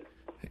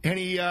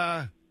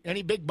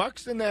 Any big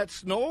bucks in that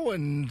snow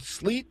and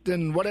sleet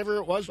and whatever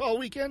it was all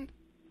weekend?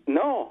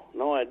 No,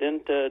 I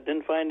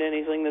didn't find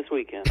anything this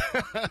weekend.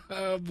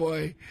 Oh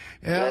boy,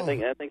 I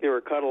think they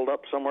were cuddled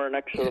up somewhere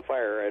next to the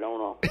fire. I don't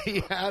know.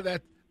 Yeah,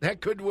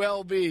 that could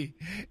well be.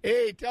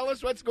 Hey, tell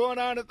us what's going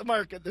on at the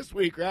market this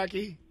week,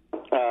 Rocky.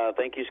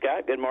 Thank you,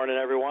 Scott. Good morning,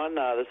 everyone.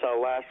 This is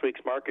how last week's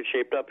market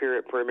shaped up here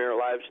at Premier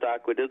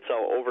Livestock. We did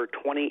sell over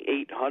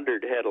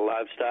 2,800 head of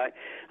livestock.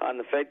 On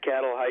the fed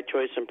cattle, high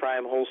choice and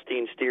prime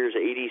Holstein steers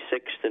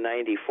 86 to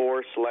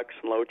 94, selects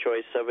and low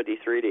choice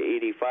 73 to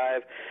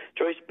 85,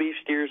 choice beef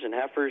steers and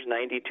heifers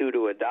 92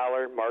 to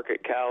 $1,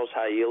 market cows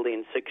high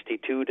yielding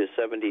 62 to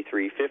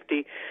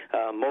 73.50.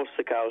 Most of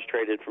the cows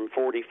traded from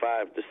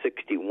 45 to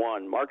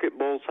 61. Market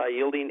bulls high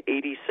yielding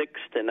 86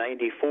 to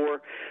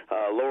 94,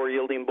 lower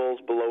yielding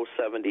bulls below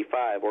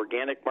 75.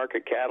 Organic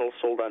market cattle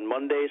sold on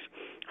Mondays.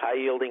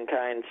 High-yielding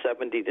kind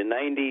 70 to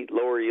 90,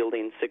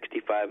 lower-yielding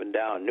 65 and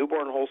down.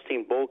 Newborn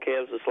Holstein bull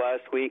calves this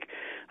last week.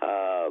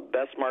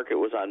 Best market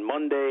was on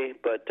Monday,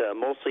 but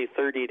mostly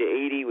 30 to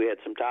 80. We had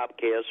some top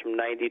calves from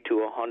 90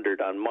 to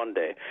 100 on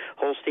Monday.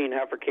 Holstein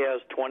heifer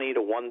calves 20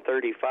 to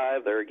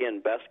 135. They're,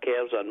 again, best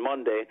calves on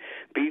Monday.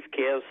 Beef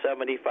calves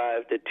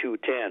 75 to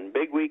 210.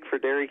 Big week for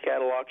dairy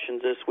cattle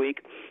auctions this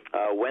week.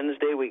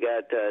 Wednesday, we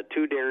got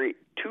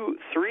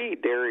three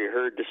dairy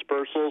herd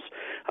dispersals.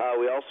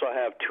 We also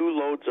have 2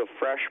 loads of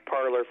fresh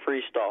parlor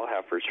freestall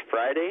heifers.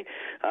 Friday,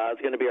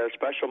 it's going to be our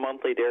special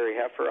monthly dairy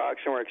heifer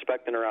auction. We're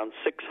expecting around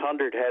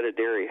 600 head of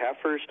dairy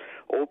heifers,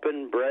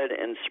 open, bred,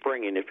 and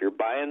springing. If you're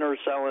buying or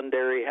selling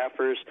dairy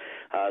heifers,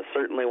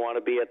 certainly want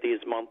to be at these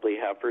monthly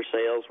heifer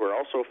sales. We're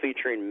also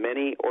featuring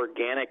many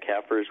organic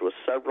heifers with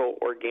several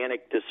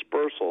organic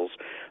dispersals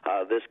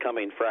this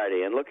coming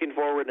Friday. And looking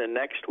forward to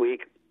next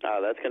week,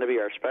 that's going to be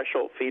our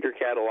special feeder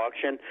cattle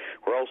auction.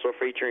 We're also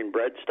featuring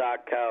bred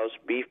stock cows,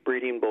 beef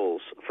breeding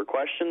bulls. For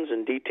questions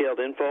and detailed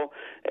info,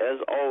 as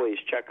always,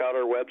 check out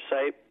our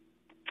website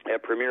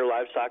at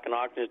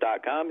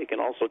PremierLivestockandAuctions.com. You can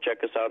also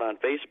check us out on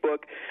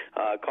Facebook.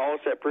 Call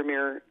us at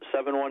Premier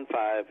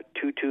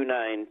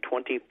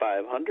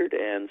 715-229-2500.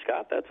 And,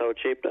 Scott, that's how it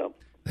shaped up.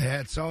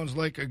 That sounds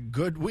like a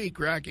good week,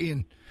 Rocky.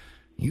 And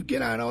you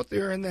get on out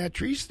there in that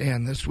tree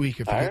stand this week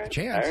if you get the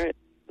chance. All right.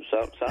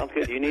 So, sounds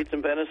good. You need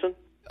some venison?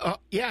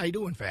 Yeah, I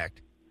do, in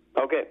fact.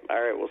 Okay. All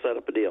right. We'll set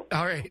up a deal.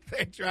 All right.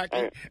 Thanks, Rocky.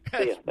 All right.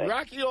 See ya. Thanks.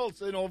 Rocky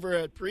Olson over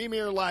at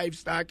Premier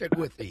Livestock at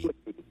Withee.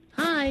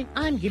 Hi,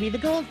 I'm Giddy the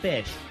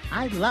Goldfish.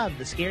 I love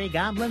the scary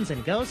goblins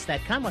and ghosts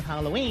that come with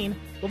Halloween,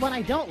 but what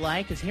I don't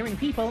like is hearing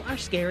people are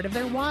scared of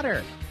their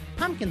water.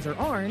 Pumpkins are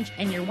orange,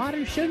 and your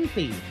water shouldn't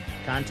be.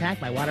 Contact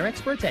my water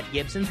experts at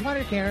Gibson's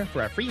Water Care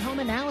for a free home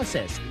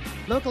analysis.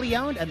 Locally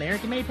owned,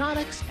 American-made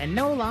products, and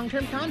no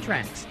long-term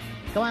contracts.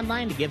 Go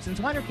online to Gibson's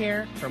Water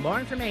Care for more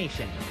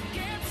information.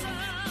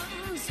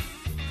 Gibson's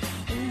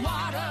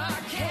Water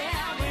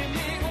Care, we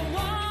make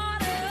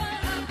water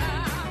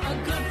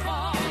good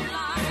for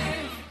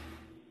life.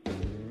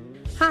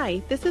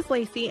 Hi, this is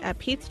Lacey at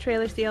Pete's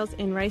Trailer Sales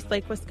in Rice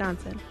Lake,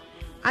 Wisconsin.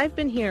 I've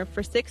been here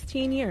for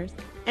 16 years,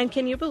 and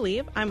can you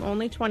believe I'm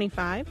only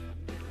 25?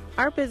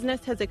 Our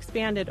business has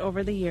expanded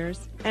over the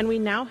years, and we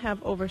now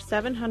have over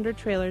 700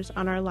 trailers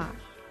on our lot.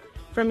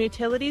 From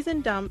utilities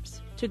and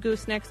dumps to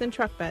goosenecks and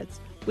truck beds,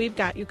 we've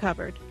got you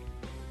covered.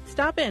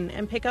 Stop in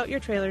and pick out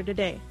your trailer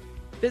today.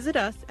 Visit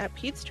us at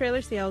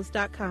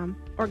Pete'sTrailerSales.com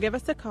or give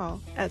us a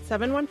call at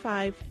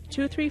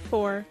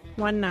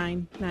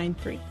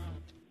 715-234-1993.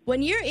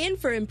 When you're in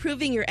for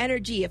improving your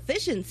energy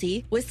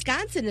efficiency,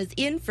 Wisconsin is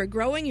in for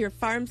growing your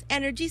farm's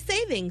energy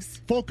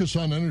savings. Focus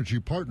on Energy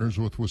partners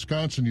with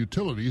Wisconsin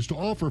Utilities to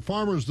offer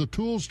farmers the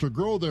tools to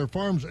grow their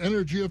farm's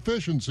energy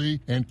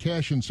efficiency and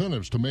cash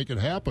incentives to make it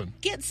happen.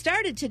 Get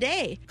started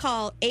today.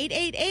 Call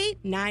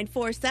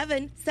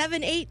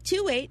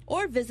 888-947-7828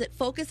 or visit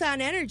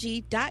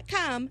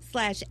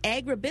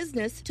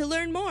FocusOnEnergy.com/agribusiness to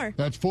learn more.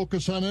 That's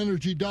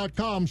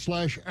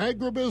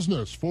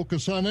FocusOnEnergy.com/agribusiness.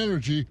 Focus on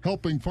Energy,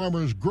 helping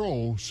farmers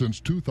grow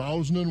since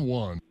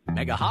 2001.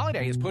 Mega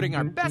Holiday is putting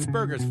our best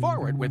burgers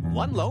forward with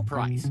one low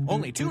price,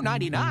 only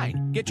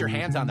 $2.99. Get your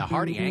hands on the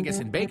hearty Angus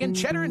and Bacon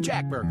Cheddar and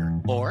Jack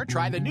Burger. Or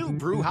try the new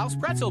Brew House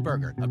Pretzel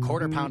Burger, a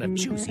quarter pound of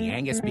juicy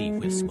Angus beef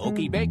with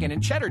smoky bacon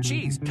and cheddar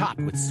cheese,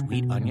 topped with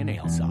sweet onion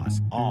ale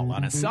sauce, all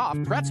on a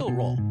soft pretzel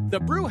roll.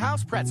 The Brew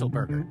House Pretzel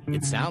Burger.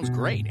 It sounds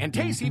great and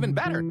tastes even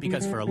better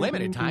because for a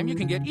limited time you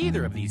can get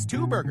either of these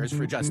 2 burgers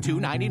for just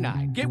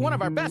 $2.99. Get one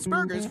of our best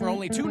burgers for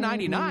only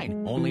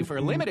 $2.99, only for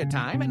a limited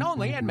time and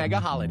only at Mega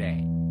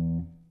Holiday.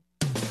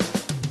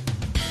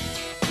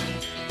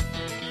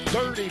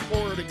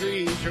 34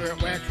 degrees here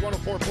at Wax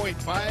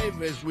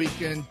 104.5 as we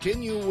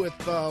continue with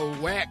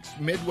Wax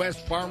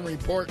Midwest Farm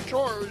Report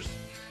chores.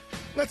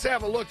 Let's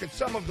have a look at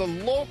some of the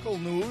local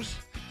news,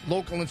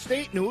 local and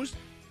state news.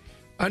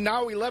 A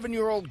now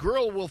 11-year-old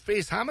girl will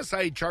face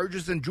homicide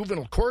charges in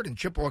juvenile court in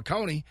Chippewa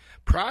County.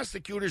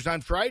 Prosecutors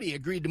on Friday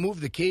agreed to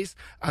move the case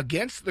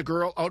against the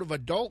girl out of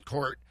adult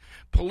court.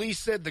 Police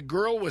said the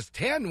girl was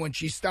 10 when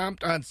she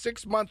stomped on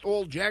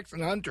 6-month-old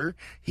Jackson Hunter.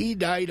 He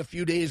died a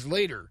few days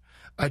later.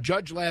 A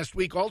judge last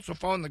week also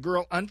found the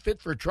girl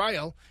unfit for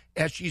trial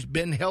as she's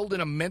been held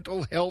in a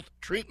mental health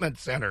treatment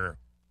center.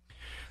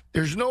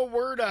 There's no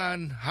word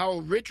on how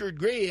Richard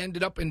Gray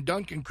ended up in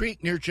Duncan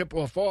Creek near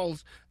Chippewa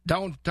Falls,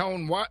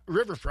 downtown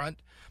riverfront.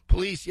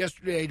 Police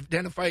yesterday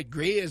identified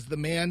Gray as the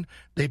man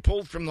they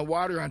pulled from the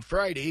water on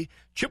Friday.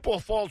 Chippewa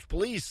Falls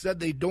police said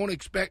they don't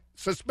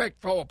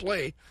suspect foul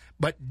play,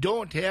 but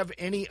don't have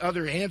any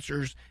other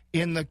answers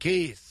in the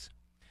case.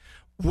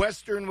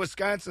 Western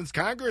Wisconsin's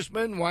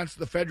congressman wants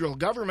the federal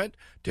government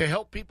to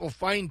help people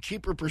find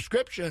cheaper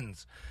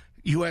prescriptions.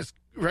 U.S.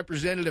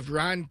 Representative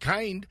Ron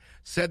Kind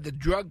said the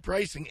drug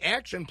pricing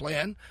action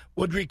plan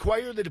would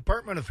require the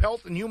Department of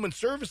Health and Human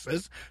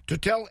Services to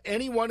tell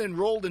anyone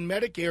enrolled in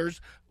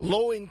Medicare's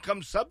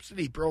low-income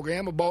subsidy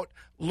program about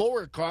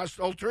lower-cost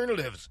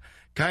alternatives.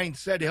 Kind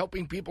said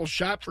helping people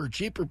shop for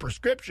cheaper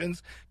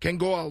prescriptions can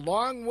go a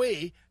long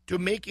way to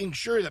making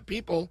sure that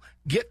people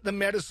get the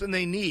medicine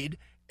they need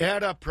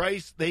at a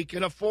price they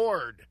can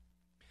afford.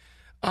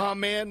 A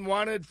man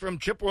wanted from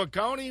Chippewa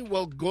County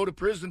will go to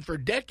prison for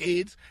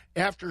decades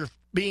after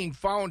being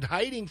found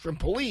hiding from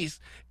police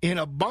in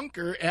a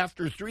bunker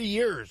after 3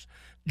 years.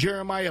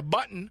 Jeremiah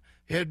Button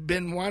had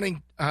been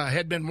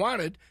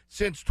wanted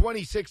since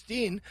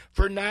 2016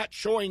 for not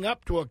showing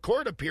up to a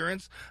court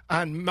appearance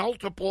on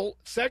multiple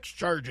sex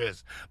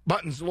charges.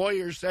 Button's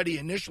lawyer said he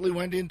initially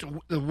went into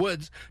the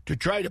woods to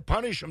try to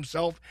punish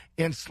himself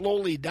and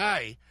slowly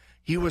die.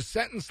 He was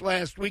sentenced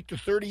last week to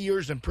 30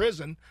 years in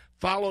prison,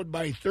 followed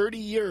by 30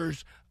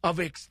 years of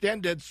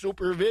extended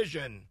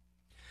supervision.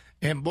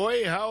 And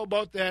boy, how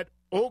about that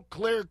Eau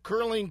Claire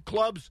Curling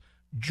Club's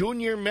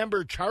junior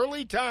member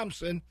Charlie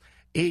Thompson,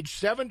 age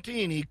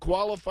 17. He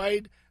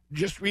qualified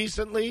just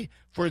recently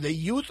for the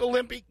Youth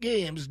Olympic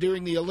Games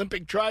during the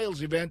Olympic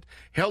Trials event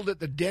held at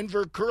the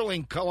Denver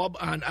Curling Club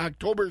on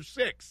October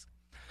 6th.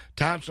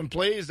 Thompson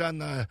plays on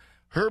the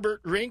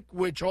Herbert Rink,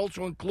 which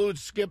also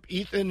includes skip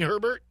Ethan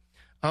Herbert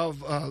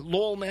of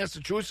Lowell,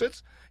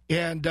 Massachusetts,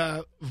 and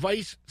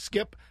vice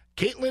skip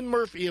Caitlin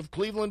Murphy of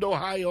Cleveland,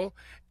 Ohio,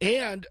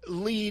 and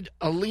lead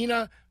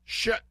Alina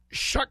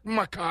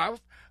Shukmakov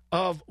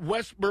of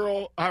West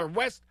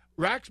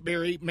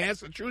Roxbury,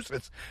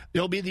 Massachusetts.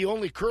 They'll be the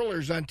only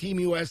curlers on Team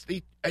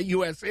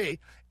USA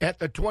at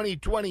the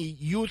 2020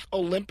 Youth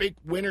Olympic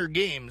Winter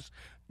Games,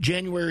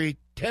 January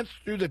 10th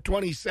through the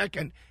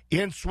 22nd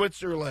in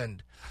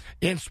Switzerland.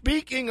 And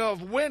speaking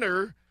of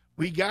winter,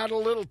 we got a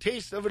little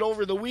taste of it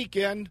over the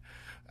weekend.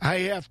 I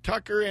have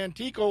Tucker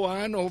Antico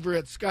on over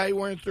at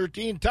Skywarn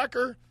 13.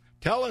 Tucker,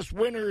 tell us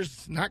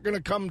winter's not going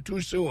to come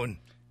too soon.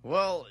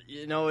 Well,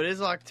 you know, it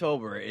is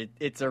October.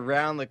 It's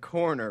around the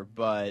corner,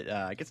 but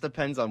I guess it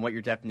depends on what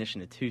your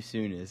definition of too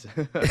soon is.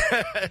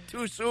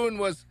 Too soon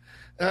was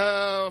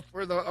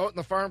for the out in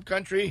the farm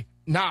country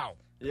now.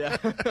 Yeah.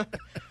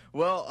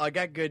 Well, I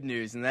got good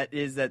news, and that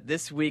is that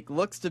this week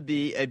looks to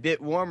be a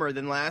bit warmer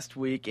than last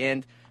week,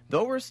 and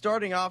though we're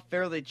starting off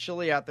fairly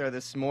chilly out there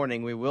this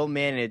morning, we will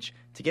manage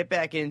to get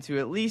back into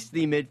at least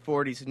the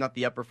mid-40s, if not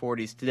the upper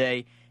 40s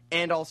today,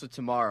 and also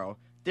tomorrow.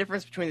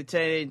 Difference between the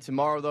today and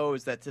tomorrow, though,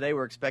 is that today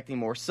we're expecting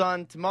more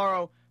sun.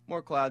 Tomorrow,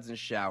 more clouds and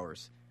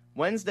showers.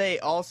 Wednesday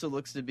also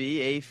looks to be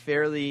a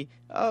fairly,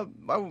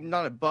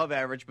 not above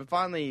average, but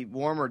finally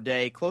warmer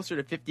day, closer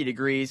to 50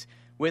 degrees,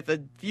 with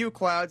a few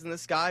clouds in the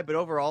sky, but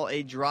overall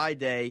a dry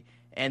day.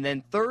 And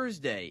then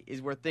Thursday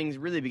is where things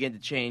really begin to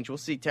change. We'll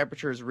see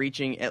temperatures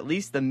reaching at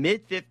least the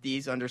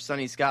mid-50s under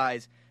sunny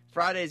skies.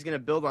 Friday is going to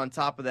build on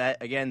top of that.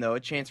 Again, though, a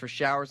chance for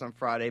showers on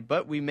Friday,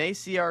 but we may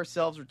see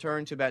ourselves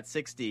return to about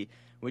 60,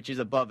 which is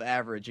above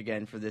average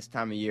again for this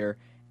time of year.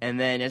 And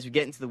then as we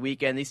get into the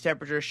weekend, these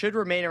temperatures should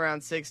remain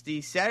around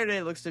 60.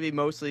 Saturday looks to be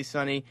mostly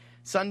sunny.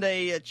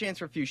 Sunday, a chance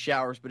for a few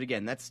showers, but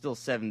again, that's still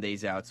 7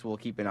 days out, so we'll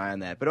keep an eye on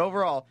that. But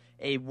overall,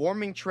 a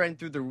warming trend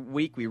through the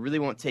week. We really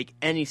won't take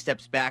any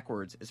steps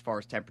backwards as far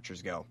as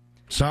temperatures go.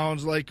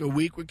 Sounds like a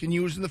week we can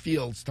use in the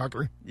fields,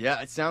 Tucker. Yeah,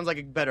 it sounds like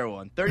a better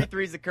one.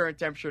 33 is the current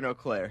temperature in Eau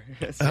Claire.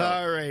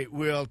 All right,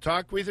 we'll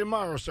talk with you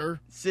tomorrow, sir.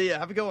 See ya.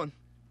 Have a good one.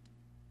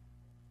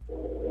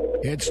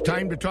 It's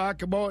time to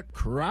talk about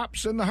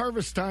crops in the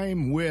harvest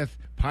time with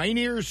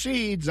Pioneer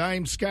Seeds.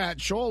 I'm Scott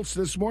Schultz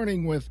this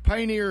morning with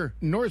Pioneer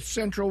North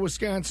Central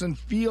Wisconsin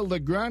field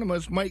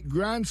agronomist Mike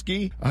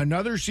Gronsky.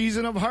 Another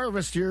season of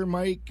harvest here,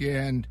 Mike,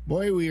 and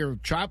boy, we are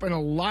chopping a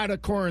lot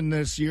of corn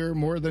this year,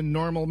 more than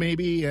normal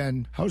maybe.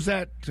 And how's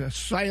that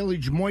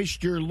silage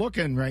moisture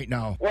looking right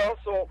now? Well,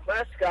 so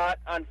last, Scott,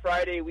 on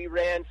Friday we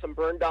ran some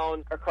burn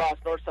down across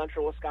North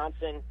Central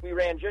Wisconsin. We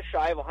ran just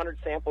shy of 100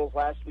 samples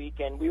last week,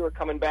 and we were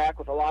coming back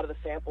with a lot of the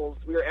samples.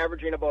 We were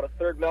averaging about a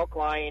third milk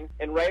line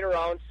and right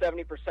around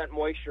 70%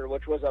 moisture,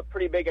 which was a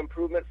pretty big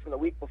improvement from the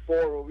week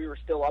before where we were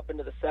still up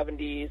into the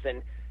 70s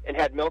and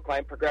had milk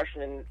line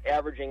progression and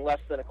averaging less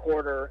than a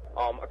quarter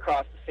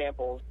across the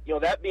samples. You know,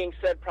 that being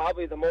said,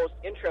 probably the most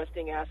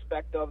interesting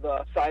aspect of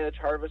the silage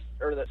harvest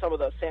or some of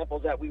the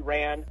samples that we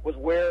ran was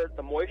where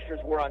the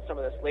moistures were on some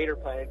of this later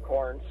planted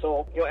corn.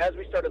 So, you know, as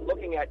we started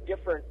looking at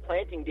different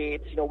planting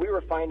dates, you know, we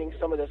were finding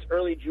some of this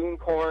early June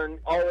corn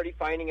already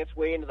finding its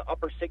way into the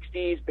upper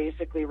 60s,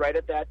 basically right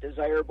at that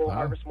desirable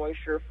harvest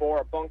moisture for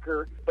a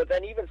bunker. But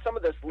then even some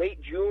of this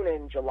late June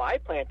and July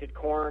planted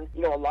corn,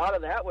 you know, a lot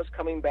of that was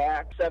coming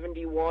back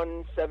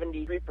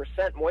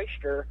 73%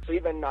 moisture. So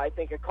even I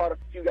think it caught a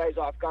few guys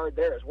off guard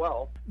there as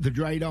well. The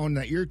dry down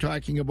that you're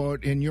talking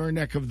about in your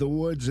neck of the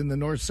woods in the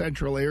north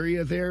central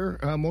area there,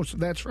 most of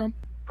that's from?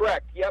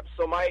 Correct. Yep.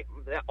 So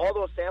all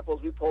those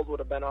samples we pulled would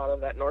have been out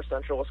of that north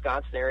central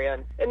Wisconsin area.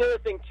 And the other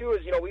thing too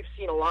is, we've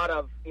seen a lot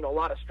of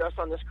stress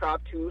on this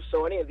crop too.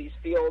 So any of these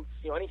fields,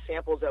 any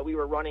samples that we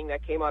were running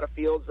that came out of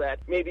fields that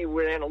maybe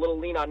we ran a little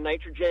lean on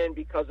nitrogen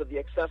because of the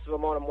excessive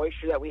amount of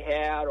moisture that we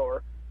had,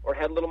 or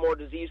had a little more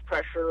disease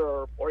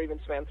pressure, or even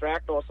some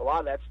anthracnose, a lot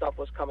of that stuff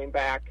was coming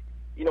back,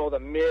 the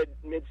mid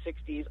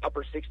 60s,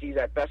 upper 60s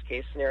at best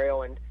case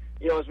scenario. And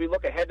as we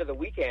look ahead to the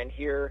weekend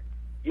here,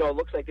 it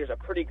looks like there's a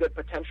pretty good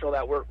potential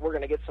that we're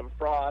going to get some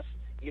frost,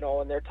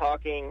 and they're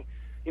talking,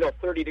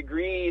 30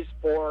 degrees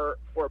for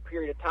a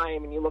period of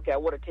time. And you look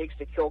at what it takes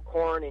to kill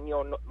corn, and,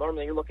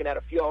 normally you're looking at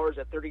a few hours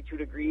at 32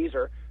 degrees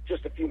or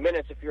just a few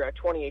minutes if you're at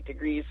 28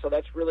 degrees. So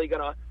that's really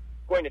going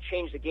to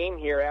change the game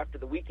here after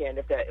the weekend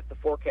if the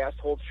forecast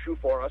holds true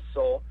for us.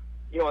 So,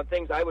 and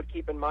things I would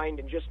keep in mind,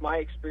 and just my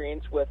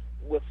experience with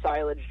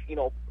silage,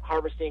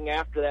 harvesting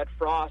after that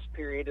frost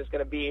period is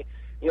going to be,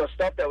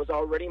 stuff that was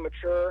already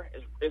mature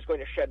is going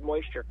to shed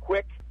moisture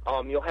quick.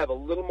 You'll have a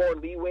little more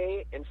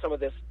leeway in some of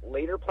this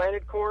later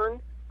planted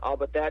corn,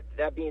 but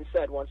that being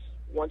said, once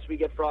we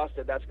get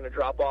frosted, that's going to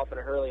drop off in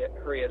a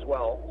hurry as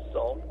well.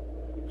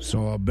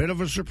 So a bit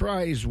of a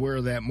surprise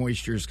where that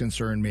moisture is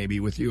concerned, maybe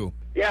with you.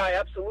 Yeah,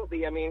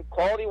 absolutely. I mean,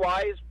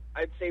 quality-wise,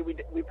 I'd say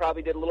we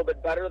probably did a little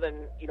bit better than,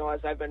 as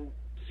I've been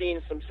seeing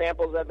some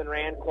samples that have been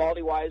ran.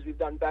 Quality-wise, we've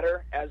done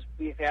better as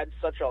we've had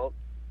such a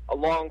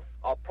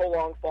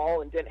prolonged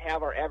fall and didn't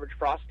have our average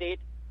frost date.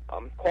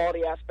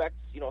 Quality aspects,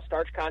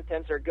 starch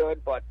contents are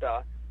good, but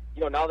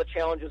now the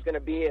challenge is going to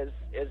be is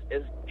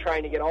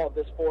trying to get all of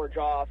this forage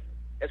off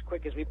as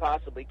quick as we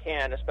possibly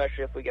can,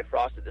 especially if we get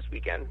frosted this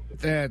weekend.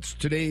 That's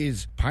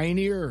today's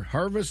Pioneer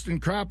Harvest and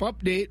Crop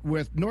Update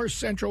with North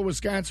Central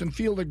Wisconsin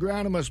Field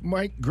Agronomist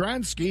Mike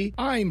Gronsky.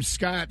 I'm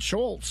Scott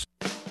Schultz.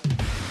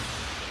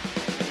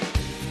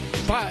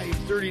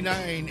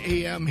 5:39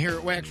 a.m. here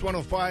at Wax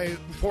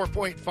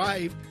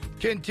 105.4.5.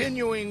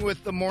 Continuing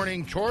with the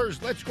morning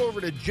chores, let's go over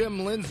to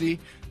Jim Lindsay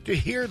to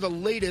hear the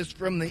latest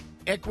from the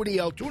Equity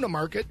Altoona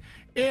market,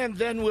 and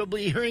then we'll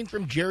be hearing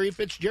from Jerry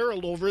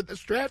Fitzgerald over at the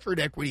Stratford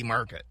Equity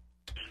Market.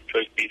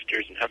 Choice beef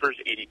steers and heifers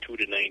 82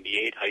 to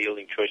 98. High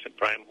yielding choice and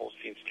prime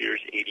Holstein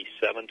steers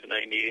 87 to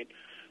 98.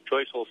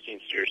 Choice Holstein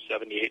steers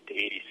 78 to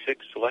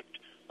 86. Select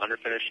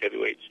underfinished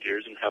heavyweight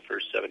steers and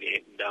heifers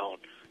 78 and down.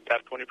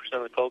 Top 20%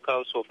 of the cull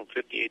cows sold from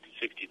 58 to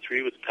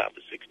 63 with a top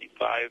of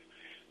 65.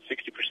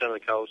 60% of the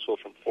cows sold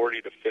from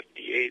 40 to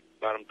 58.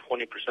 Bottom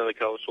 20% of the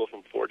cows sold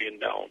from 40 and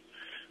down.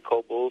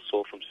 Cull bulls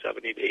sold from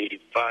 70 to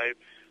 85.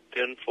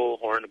 Thin, full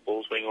horn, and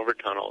bulls weighing over a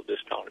ton, all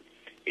discounted.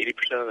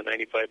 80% of the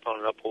 95-pound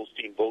and up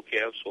Holstein bull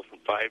calves sold from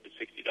 $5 to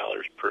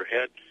 $60 per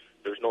head.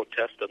 There's no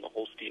test on the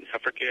Holstein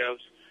heifer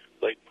calves.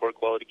 Light pork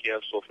quality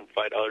calves sold from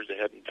 $5 a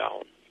head and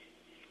down.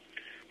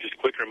 Just a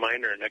quick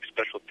reminder, our next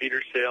special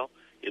feeder sale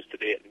is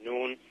today at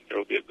noon. There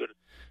will be a good...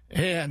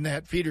 And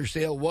that feeder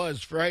sale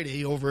was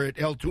Friday over at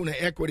Altoona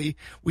Equity.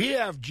 We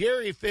have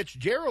Jerry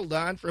Fitzgerald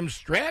on from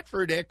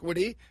Stratford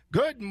Equity.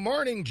 Good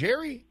morning,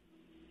 Jerry.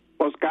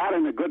 Well, Scott,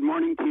 and a good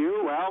morning to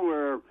you.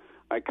 Well,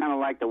 I kind of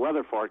like the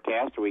weather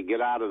forecast. We get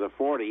out of the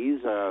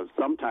 40s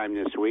sometime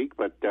this week,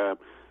 but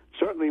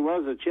certainly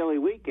was a chilly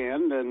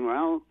weekend, and,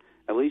 well,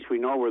 at least we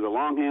know where the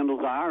long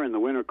handles are and the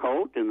winter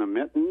coat and the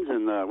mittens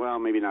and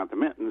maybe not the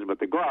mittens, but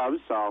the gloves.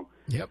 So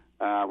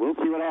we'll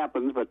see what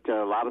happens, but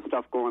a lot of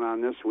stuff going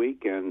on this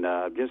week. And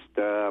I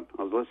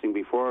was listening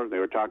before, they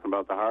were talking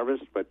about the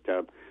harvest, but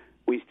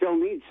we still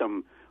need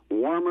some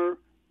warmer,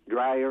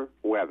 drier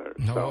weather.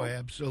 No,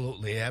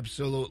 absolutely,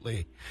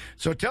 absolutely.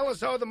 So tell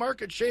us how the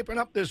market's shaping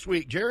up this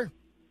week, Jerry.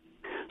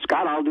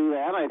 Scott, I'll do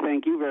that. I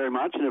thank you very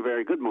much, and a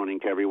very good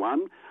morning to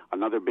everyone.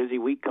 Another busy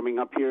week coming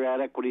up here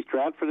at Equity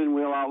Stratford, and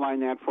we'll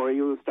outline that for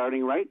you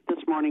starting right this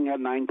morning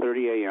at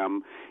 9:30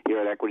 a.m. here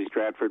at Equity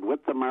Stratford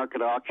with the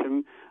market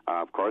auction.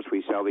 Of course,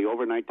 we sell the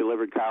overnight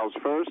delivered cows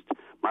first.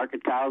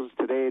 Market cows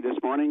today, this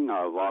morning,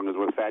 along as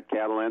with fat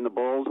cattle and the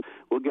bulls.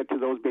 We'll get to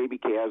those baby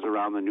calves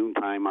around the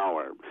noontime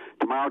hour.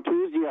 Tomorrow,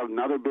 Tuesday,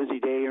 another busy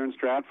day here in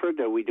Stratford.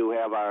 We do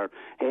have our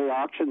hay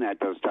auction. That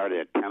does start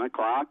at 10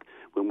 o'clock.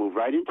 We'll move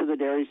right into the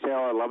dairy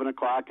sale at 11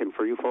 o'clock. And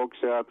for you folks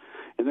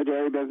in the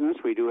dairy business,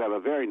 we do have a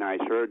very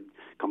nice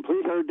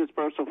complete herd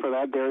dispersal for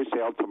that dairy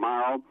sale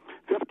tomorrow.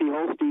 50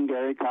 Holstein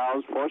dairy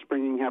cows, 4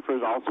 springing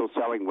heifers also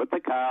selling with the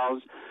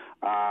cows.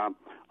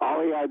 All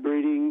AI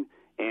breeding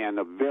and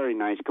a very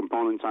nice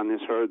components on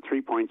this herd,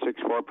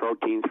 3.64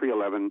 protein,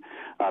 3.6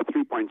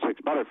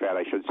 butterfat,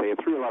 I should say, a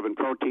 311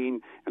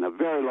 protein, and a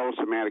very low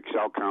somatic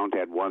cell count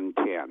at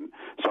 110.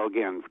 So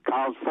again,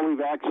 cows fully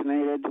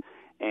vaccinated,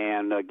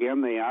 and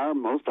again,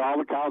 most all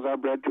the cows are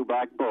bred to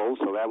black bulls,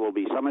 so that will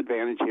be some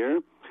advantage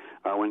here.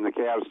 When the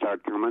calves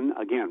start coming.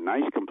 Again,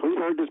 nice complete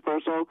herd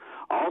dispersal.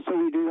 Also,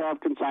 we do have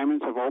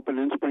consignments of open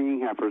and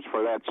springing heifers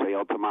for that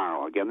sale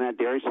tomorrow. Again, that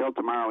dairy sale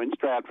tomorrow in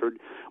Stratford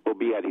will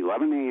be at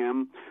 11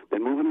 a.m.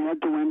 Then moving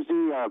ahead to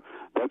Wednesday,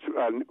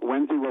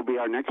 Wednesday will be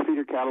our next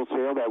feeder cattle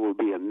sale. That will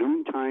be a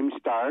noontime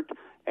start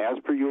as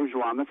per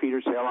usual, on the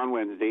feeder sale on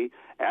Wednesday.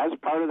 As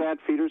part of that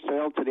feeder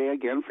sale today,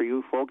 again, for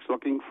you folks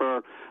looking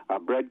for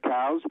bred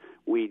cows,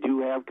 we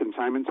do have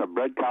consignments of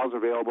bred cows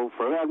available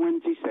for that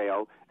Wednesday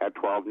sale at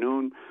 12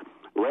 noon.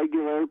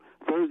 Regular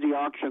Thursday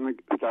auction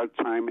start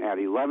time at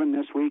 11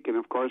 this week. And,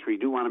 of course, we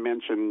do want to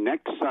mention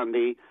next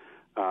Sunday,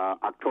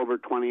 October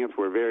 20th,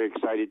 we're very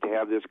excited to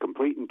have this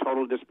complete and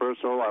total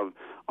dispersal of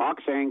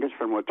Ox Angus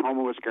from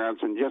Watoma,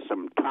 Wisconsin. Just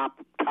some top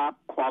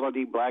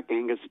quality Black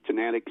Angus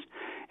genetics,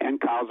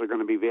 and cows are going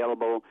to be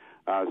available.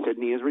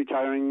 Sydney is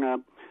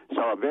retiring,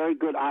 so a very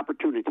good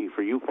opportunity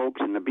for you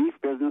folks in the beef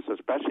business,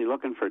 especially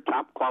looking for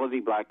top quality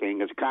Black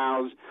Angus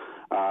cows,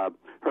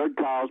 herd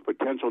cows,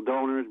 potential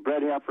donors,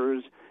 bred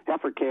heifers,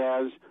 heifer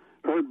calves,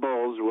 herd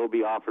bulls will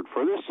be offered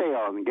for this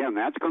sale. And again,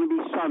 that's going to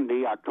be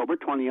Sunday, October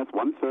 20th,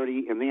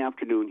 1:30 in the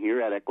afternoon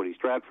here at Equity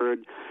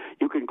Stratford.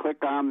 You can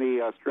click on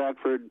the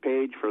Stratford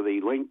page for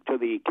the link to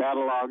the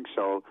catalog.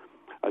 So,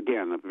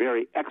 again, a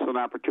very excellent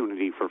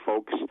opportunity for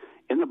folks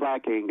in the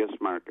Black Angus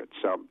market.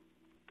 So,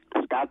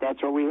 Scott,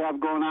 that's what we have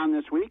going on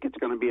this week. It's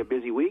going to be a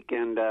busy week,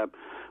 and,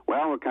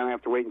 well, we'll kind of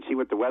have to wait and see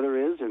what the weather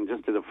is. And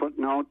just as a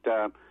footnote,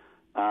 I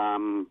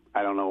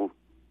don't know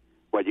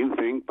what you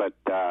think, but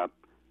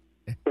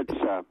it's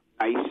a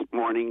nice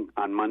morning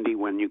on Monday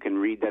when you can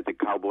read that the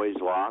Cowboys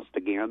lost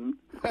again.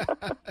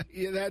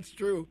 Yeah, that's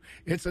true.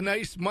 It's a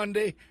nice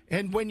Monday,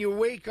 and when you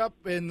wake up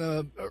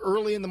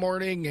early in the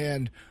morning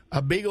and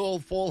a big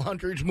old full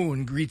Huntridge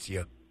moon greets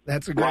you,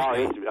 that's a great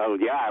day.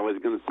 Yeah, I was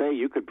going to say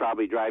you could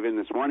probably drive in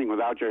this morning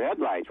without your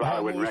headlights. Well, I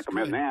wouldn't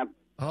recommend that.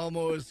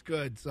 Almost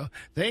good. So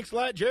thanks a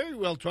lot, Jerry.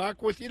 We'll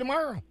talk with you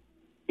tomorrow.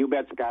 You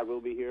bet, Scott.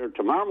 We'll be here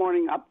tomorrow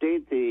morning.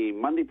 Update the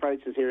Monday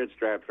prices here at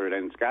Stratford.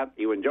 And, Scott,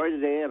 you enjoy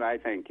today, and I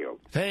thank you.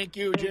 Thank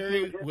you,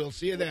 Jerry. We'll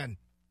see you then.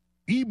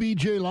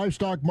 EBJ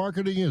Livestock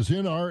Marketing is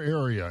in our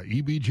area.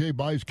 EBJ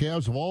buys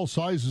calves of all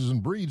sizes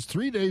and breeds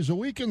 3 days a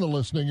week in the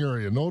listening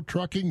area. No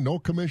trucking, no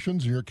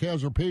commissions, and your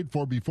calves are paid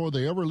for before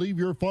they ever leave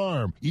your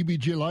farm.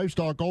 EBJ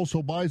Livestock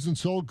also buys and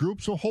sells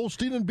groups of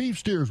Holstein and beef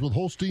steers with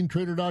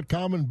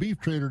HolsteinTrader.com and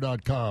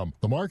BeefTrader.com.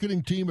 The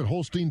marketing team at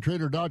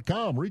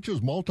HolsteinTrader.com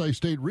reaches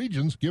multi-state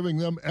regions, giving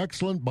them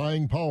excellent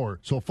buying power.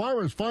 So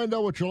farmers, find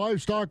out what your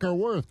livestock are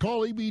worth.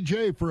 Call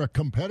EBJ for a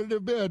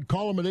competitive bid.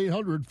 Call them at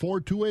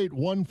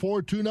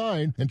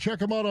 800-428-1429. And check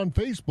them out on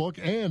Facebook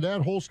and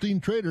at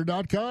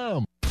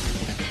HolsteinTrader.com.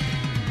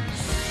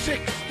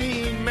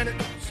 16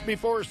 minutes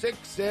before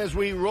 6 as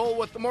we roll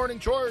with the morning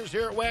chores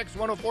here at Wax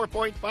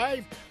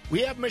 104.5.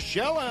 We have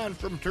Michelle on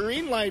from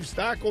Tureen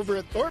Livestock over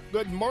at Thorpe.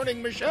 Good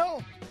morning,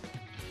 Michelle.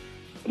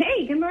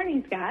 Hey, good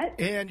morning, Scott.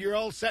 And you're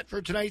all set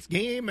for tonight's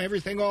game?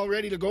 Everything all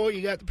ready to go?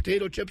 You got the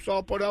potato chips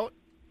all put out?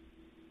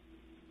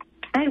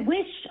 I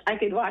wish I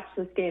could watch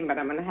this game, but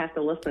I'm going to have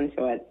to listen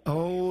to it.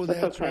 Oh,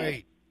 that's okay.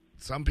 right.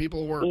 Some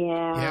people work.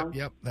 Yeah.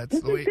 Yep. That's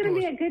this the way it goes. This is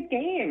going to be a good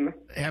game.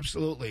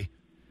 Absolutely.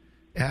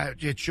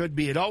 It should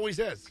be. It always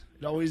is.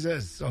 It always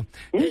is. So,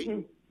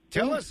 hey,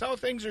 tell us how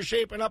things are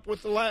shaping up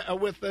with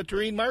the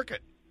Tureen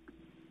market.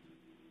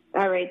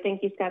 All right.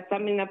 Thank you, Scott.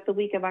 Summing up the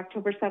week of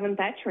October 7th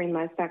at Tureen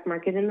Livestock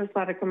Market. In the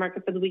slaughter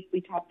market for the week, we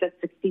topped at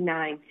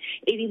 69.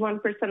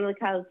 81% of the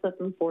cows sold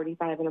from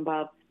 45 and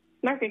above.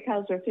 Market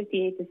cows were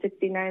 58 to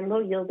 69,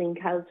 low-yielding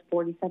cows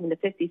 47 to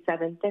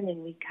 57,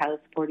 thin-and-weak cows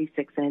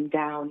 46 and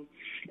down.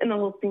 In the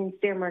Holstein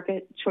steer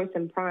market, choice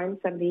and prime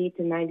 78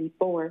 to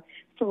 94,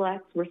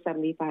 selects were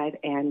 75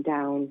 and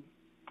down.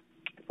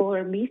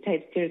 For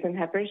beef-type steers and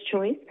heifers,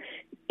 choice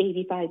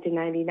 85 to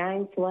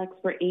 99, selects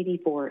were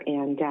 84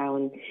 and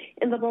down.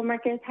 In the bull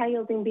market,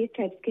 high-yielding beef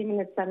types came in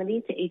at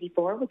 70 to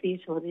 84, with the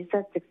utilities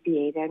at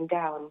 68 and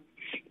down.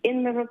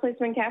 In the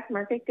replacement calf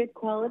market, good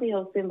quality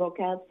Holstein bull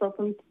calves sold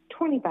from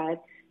 $25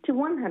 to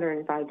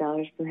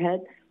 $105 per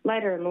head.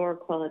 Lighter and lower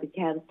quality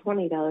calves,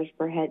 $20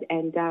 per head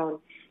and down.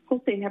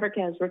 Holstein heifer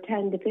calves were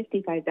 $10 to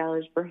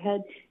 $55 per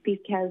head. Beef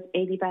calves,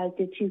 $85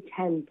 to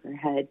 $210 per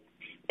head.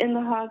 In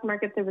the hog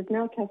market, there was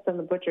no test on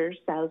the butchers.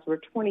 Sows were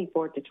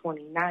 24 to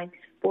 29.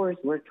 Boars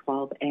were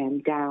 12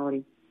 and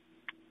down.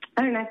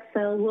 Our next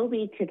sale will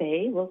be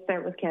today. We'll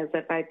start with calves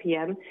at 5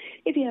 p.m.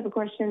 If you have a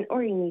question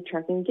or you need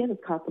trucking, give us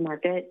a call at the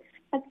market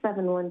at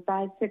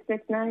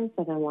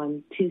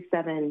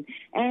 715-669-7127.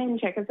 And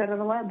check us out on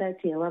the web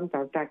at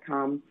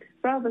tlmthorpe.com.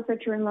 For all the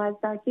Tureen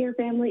Livestock, your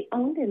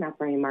family-owned and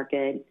operating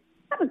market.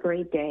 Have a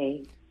great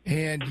day.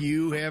 And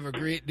you have a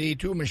great day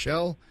too,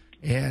 Michelle.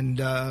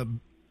 And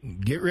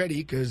get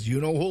ready, because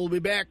you know who'll be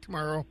back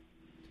tomorrow.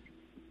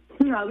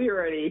 I'll be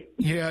ready.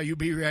 Yeah, you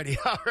be ready.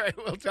 All right,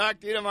 we'll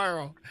talk to you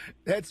tomorrow.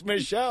 That's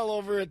Michelle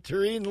over at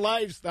Tureen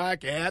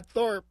Livestock at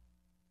Thorpe.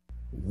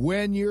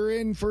 When you're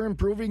in for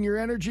improving your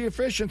energy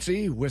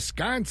efficiency,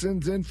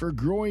 Wisconsin's in for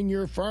growing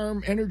your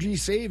farm energy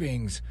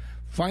savings.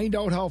 Find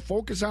out how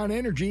Focus on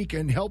Energy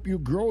can help you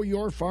grow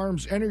your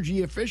farm's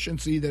energy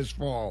efficiency this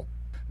fall.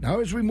 Now,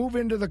 as we move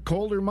into the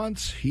colder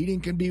months,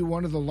 heating can be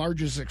one of the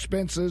largest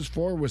expenses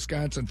for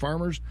Wisconsin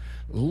farmers.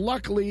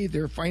 Luckily,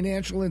 there are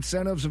financial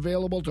incentives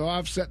available to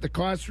offset the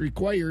costs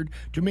required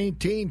to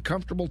maintain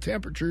comfortable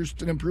temperatures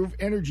and improve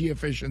energy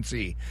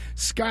efficiency.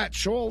 Scott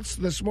Schultz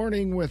this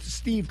morning with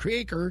Steve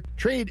Kraker,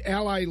 Trade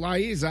Ally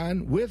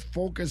Liaison with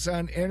Focus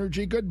on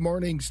Energy. Good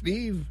morning,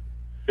 Steve.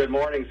 Good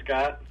morning,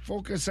 Scott.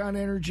 Focus on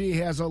Energy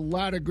has a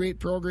lot of great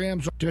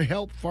programs to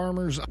help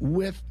farmers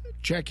with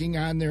checking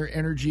on their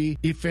energy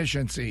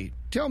efficiency.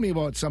 Tell me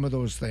about some of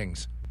those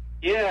things.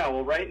 Yeah,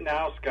 well, right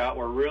now, Scott,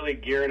 we're really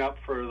gearing up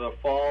for the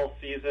fall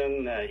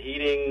season,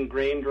 heating,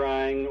 grain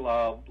drying,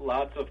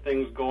 lots of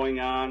things going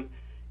on.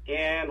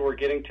 And we're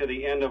getting to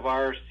the end of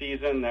our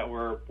season that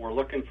we're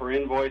looking for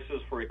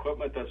invoices for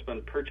equipment that's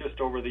been purchased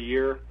over the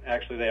year.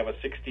 Actually, they have a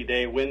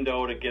 60-day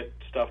window to get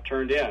stuff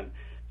turned in.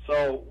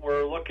 So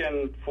we're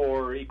looking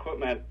for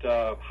equipment,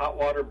 hot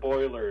water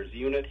boilers,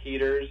 unit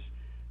heaters,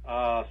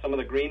 some of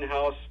the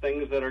greenhouse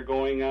things that are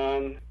going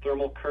on,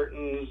 thermal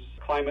curtains,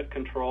 climate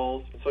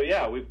controls. So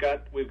yeah, we've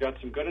got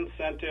some good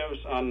incentives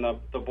on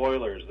the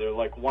boilers. They're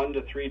like $1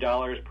 to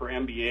 $3 per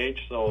MBH.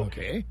 So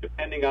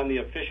depending on the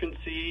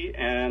efficiency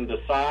and the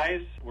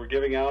size, we're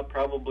giving out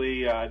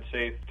probably I'd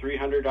say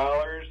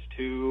 $300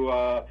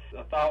 to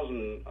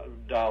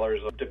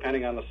 $1,000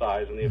 depending on the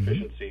size and the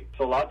efficiency.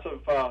 So lots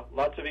of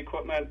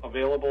equipment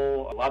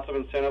available, lots of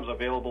incentives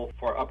available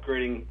for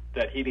upgrading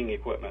that heating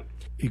equipment.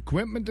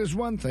 Equipment is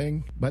one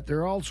thing, but there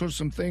are also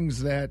some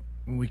things that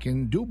we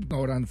can do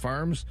out on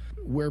farms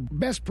where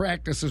best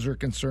practices are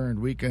concerned.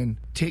 We can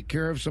take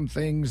care of some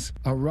things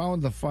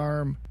around the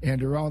farm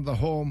and around the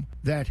home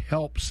that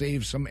help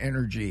save some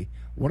energy.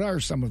 What are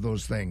some of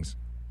those things?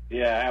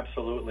 Yeah,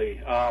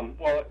 absolutely.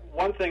 Well,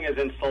 one thing is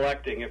in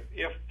selecting.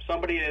 If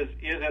somebody is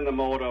in the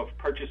mode of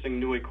purchasing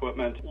new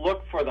equipment,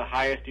 look for the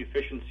highest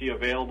efficiency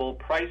available,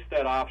 price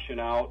that option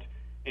out,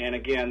 and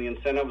again, the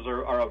incentives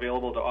are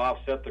available to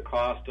offset the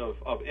cost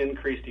of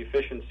increased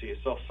efficiency.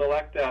 So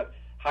select that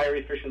higher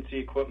efficiency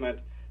equipment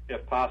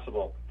if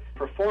possible.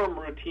 Perform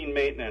routine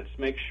maintenance.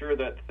 Make sure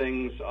that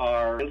things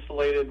are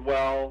insulated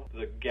well,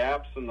 the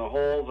gaps and the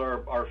holes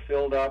are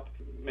filled up.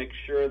 Make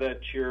sure that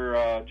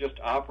you're just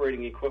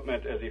operating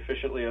equipment as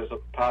efficiently as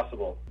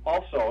possible.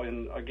 Also,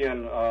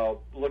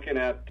 looking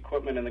at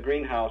equipment in the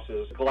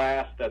greenhouses,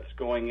 glass that's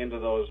going into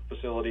those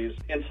facilities,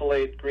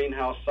 insulate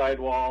greenhouse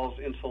sidewalls,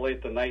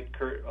 insulate the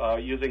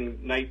using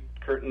night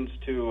curtains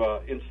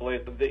to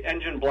insulate the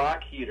engine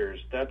block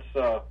heaters.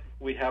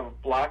 We have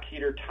block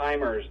heater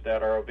timers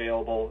that are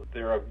available.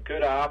 They're a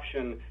good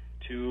option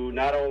to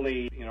not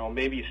only,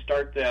 maybe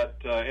start that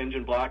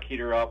engine block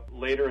heater up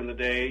later in the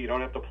day. You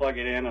don't have to plug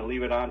it in and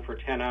leave it on for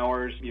 10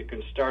 hours. You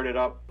can start it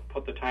up,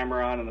 put the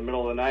timer on in the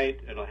middle of the night,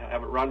 and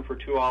have it run for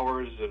 2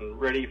 hours and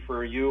ready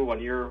for you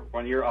when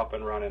you're up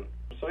and running.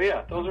 So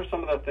yeah, those are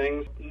some of the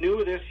things.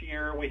 New this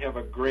year, we have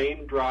a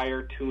grain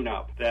dryer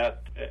tune-up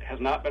that has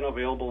not been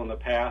available in the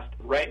past.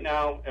 Right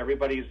now,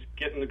 everybody's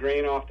getting the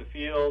grain off the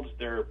fields.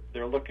 They're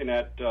looking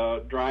at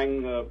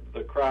drying the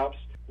crops.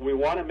 We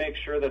want to make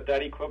sure that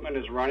equipment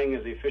is running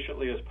as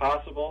efficiently as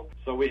possible.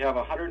 So we have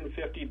a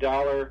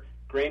 $150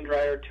 grain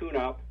dryer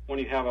tune-up when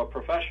you have a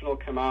professional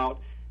come out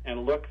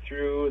and look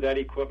through that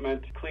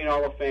equipment, clean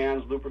all the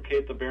fans,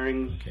 lubricate the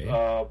bearings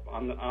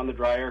on the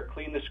dryer,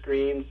 clean the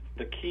screens.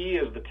 The key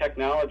is the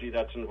technology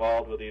that's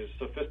involved with these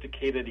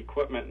sophisticated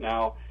equipment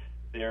now.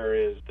 There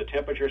is the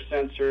temperature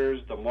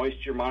sensors, the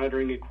moisture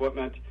monitoring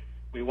equipment.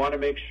 We want to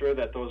make sure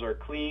that those are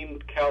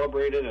clean,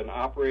 calibrated, and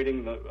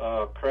operating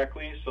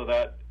correctly so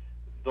that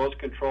those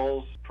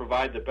controls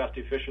provide the best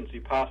efficiency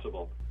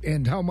possible.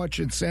 And how much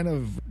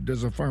incentive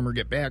does a farmer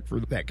get back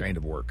for that kind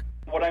of work?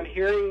 What I'm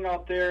hearing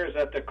out there is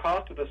that the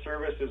cost of the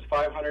service is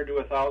 $500 to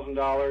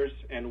 $1,000,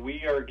 and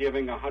we are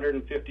giving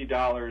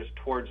 $150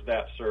 towards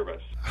that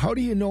service. How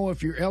do you know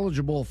if you're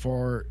eligible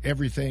for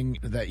everything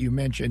that you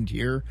mentioned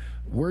here?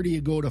 Where do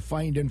you go to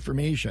find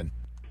information?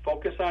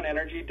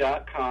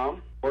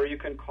 FocusOnEnergy.com, or you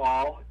can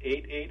call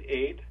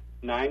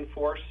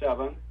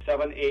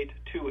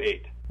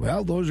 888-947-7828.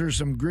 Well, those are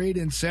some great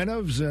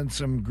incentives and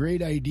some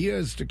great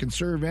ideas to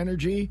conserve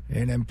energy,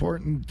 an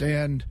important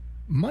and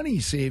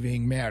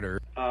money-saving matter.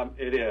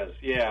 It is,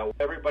 yeah.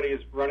 Everybody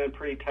is running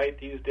pretty tight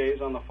these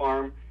days on the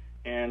farm,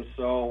 and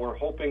so we're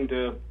hoping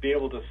to be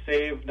able to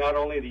save not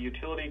only the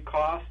utility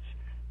costs,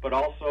 but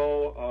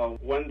also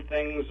when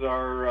things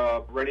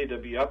are ready to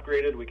be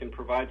upgraded, we can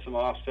provide some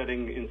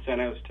offsetting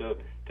incentives to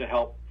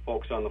help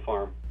folks on the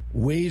farm.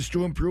 Ways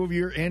to improve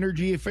your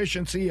energy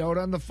efficiency out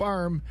on the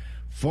farm.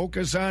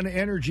 Focus on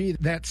Energy.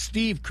 That's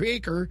Steve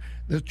Kraker,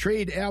 the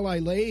Trade Ally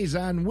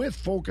Liaison with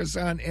Focus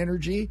on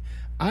Energy.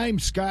 I'm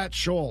Scott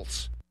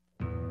Schultz.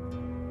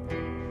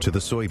 To the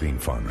soybean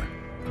farmer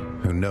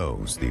who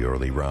knows the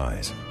early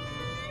rise,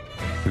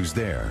 who's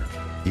there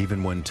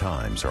even when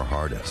times are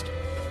hardest,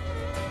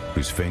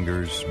 whose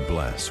fingers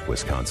bless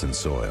Wisconsin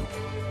soil,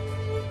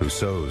 who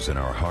sows in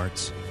our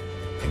hearts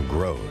and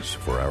grows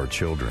for our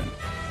children.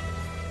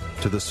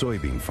 To the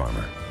soybean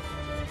farmer,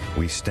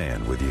 we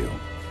stand with you.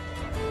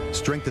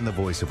 Strengthen the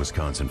voice of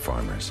Wisconsin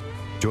farmers.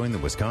 Join the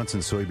Wisconsin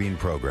Soybean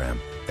Program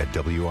at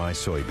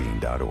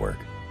wisoybean.org.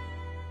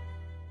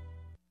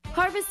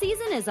 Harvest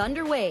season is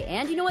underway,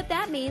 and you know what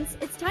that means.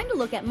 It's time to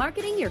look at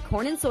marketing your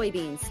corn and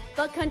soybeans.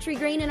 Buck Country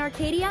Grain in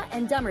Arcadia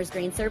and Dummer's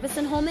Grain Service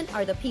in Holman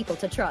are the people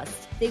to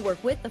trust. They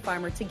work with the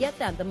farmer to get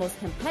them the most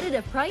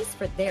competitive price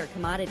for their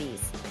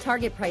commodities.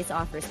 Target Price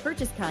offers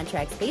purchase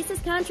contracts,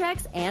 basis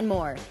contracts, and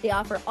more. They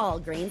offer all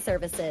grain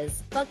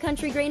services. Buck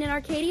Country Grain in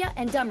Arcadia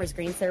and Dummer's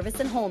Grain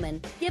Service in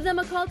Holman. Give them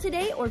a call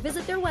today or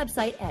visit their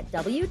website at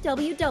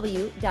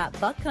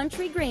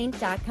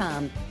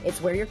www.buckcountrygrain.com.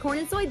 It's where your corn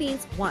and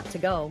soybeans want to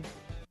go.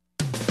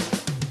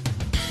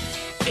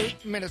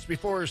 8 minutes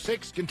before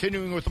 6,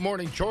 continuing with the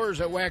morning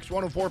chores at Wax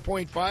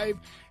 104.5,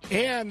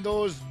 and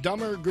those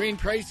Dummer's grain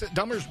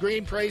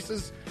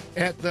prices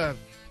at the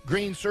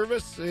grain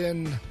service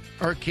in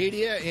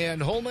Arcadia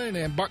and Holman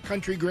and Buck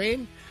Country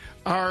Grain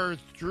are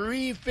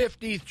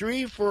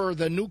 $3.53 for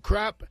the new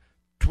crop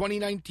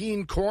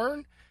 2019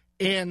 corn,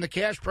 and the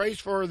cash price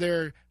for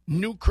their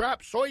new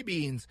crop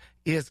soybeans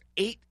is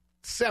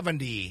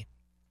 $8.70.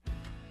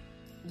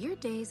 Your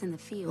days in the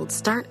field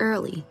start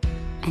early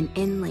and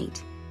end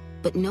late.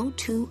 But no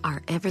two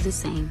are ever the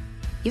same.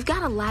 You've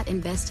got a lot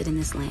invested in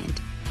this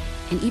land,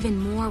 and even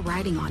more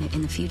riding on it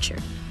in the future.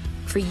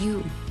 For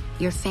you,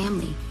 your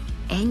family,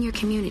 and your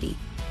community.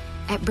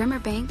 At Bremer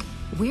Bank,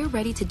 we're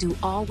ready to do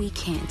all we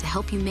can to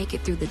help you make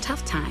it through the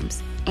tough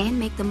times and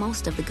make the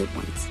most of the good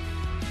ones.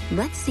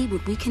 Let's see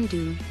what we can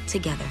do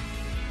together.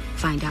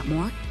 Find out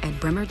more at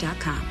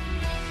bremer.com.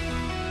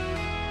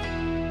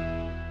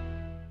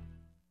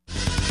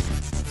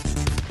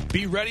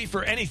 Be ready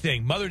for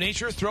anything Mother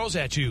Nature throws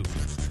at you.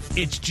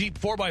 It's Jeep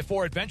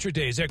 4x4 Adventure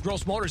Days at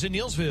Gross Motors in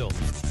Neillsville.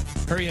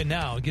 Hurry in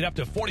now and get up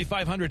to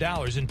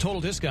 $4,500 in total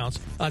discounts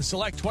on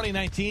select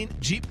 2019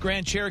 Jeep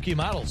Grand Cherokee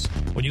models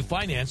when you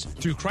finance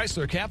through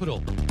Chrysler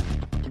Capital.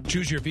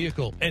 Choose your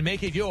vehicle and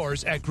make it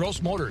yours at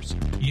Gross Motors,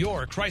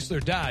 your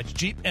Chrysler, Dodge,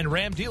 Jeep, and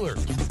Ram dealer.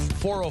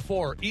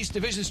 404 East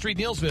Division Street,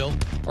 Neillsville,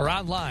 or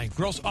online,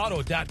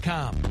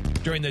 grossauto.com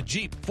during the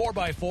Jeep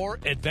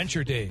 4x4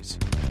 Adventure Days.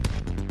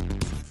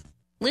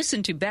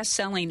 Listen to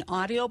best-selling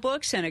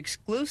audiobooks and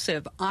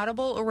exclusive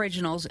Audible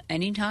originals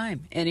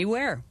anytime,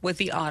 anywhere with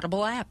the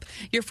Audible app.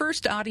 Your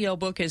first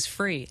audiobook is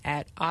free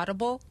at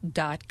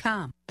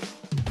audible.com.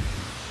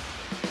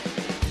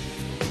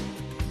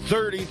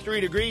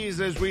 33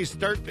 degrees as we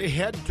start to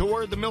head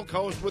toward the Milk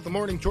House with the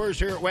morning chores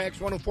here at Wax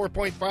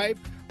 104.5.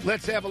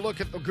 Let's have a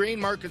look at the grain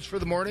markets for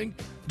the morning.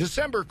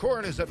 December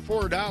corn is at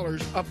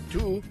 $4, up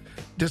 2.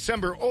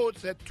 December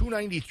oats at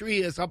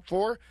 $2.93 is up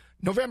 4.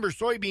 November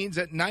soybeans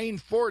at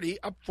 $9.40,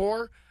 up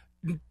 4.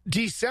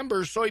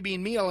 December soybean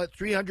meal at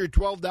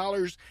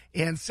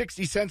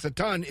 $312.60 a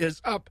ton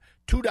is up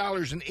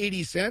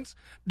 $2.80.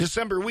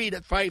 December wheat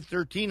at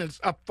 $5.13 is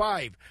up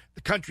 5.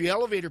 The country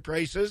elevator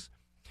prices.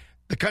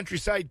 The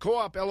Countryside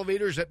Co-op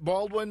elevators at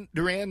Baldwin,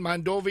 Durand,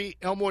 Mondovi,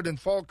 Elmwood, and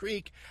Fall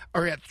Creek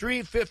are at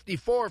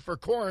 $3.54 for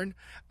corn.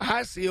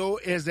 Osseo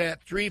is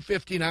at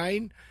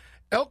 $3.59.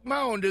 Elk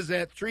Mound is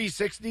at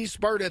 $3.60,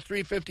 Sparta at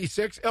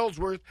 $3.56,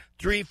 Ellsworth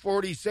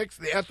 $3.46.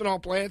 The ethanol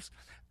plants,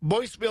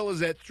 Boyceville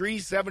is at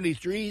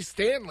 $3.73,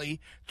 Stanley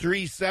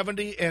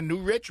 $3.70, and New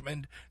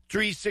Richmond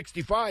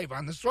 $3.65.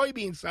 On the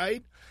soybean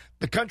side,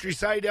 the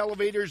Countryside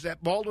elevators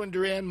at Baldwin,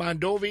 Durand,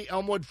 Mondovi,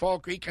 Elmwood, Fall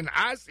Creek, and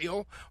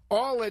Osseo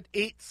all at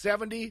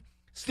 $8.70.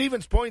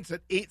 Stevens Point's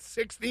at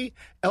 $8.60,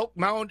 Elk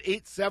Mound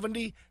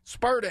 $8.70,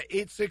 Sparta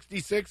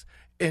 $8.66,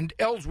 and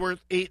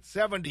Ellsworth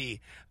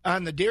 $8.70.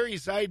 On the dairy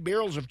side,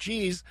 barrels of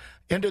cheese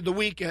ended the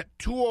week at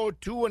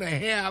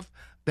 $2.02.5.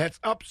 That's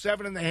up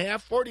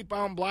 7.5.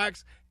 40-pound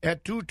blocks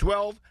at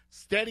 $2.12.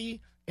 Steady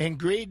and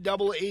grade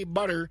AA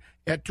butter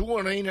at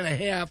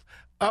 $2.09.5,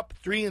 up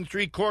 3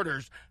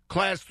 3/4.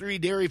 Class 3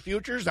 dairy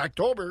futures,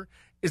 October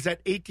is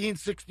at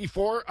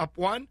 $18.64, up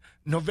 1.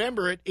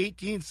 November at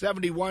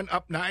 $18.71,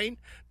 up 9.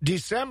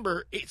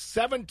 December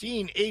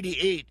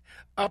 $17.88,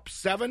 up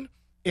 7.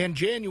 And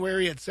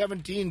January at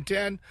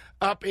 $17.10,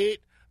 up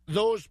 8.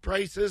 Those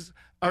prices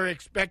are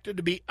expected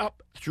to be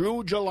up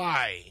through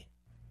July.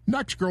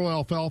 NextGrow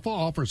Alfalfa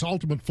offers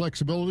ultimate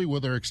flexibility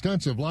with their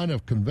extensive line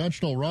of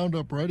conventional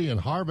Roundup Ready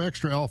and Harv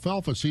Extra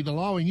alfalfa seed,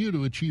 allowing you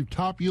to achieve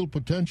top yield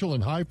potential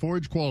and high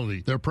forage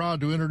quality. They're proud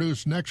to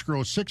introduce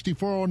NextGrow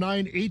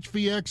 6409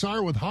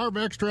 HVXR with Harv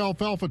Extra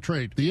alfalfa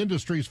trait, the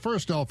industry's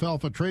first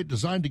alfalfa trait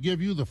designed to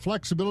give you the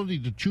flexibility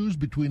to choose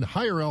between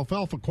higher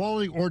alfalfa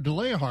quality or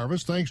delay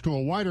harvest thanks to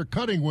a wider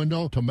cutting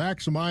window to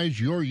maximize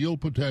your yield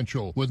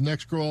potential. With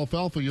NextGrow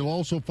alfalfa, you'll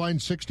also find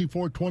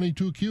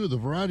 6422Q, the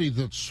variety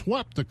that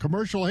swept the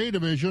commercial hay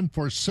division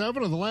for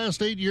 7 of the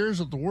last 8 years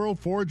at the World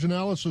Forage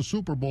Analysis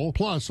Super Bowl,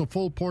 plus a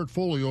full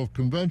portfolio of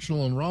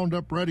conventional and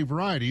Roundup Ready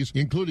varieties,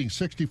 including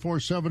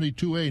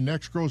 6472A,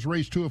 NextGrow's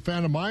Race 2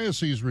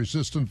 Aphanomyces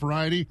resistant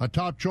variety, a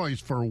top choice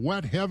for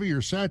wet, heavy,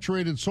 or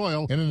saturated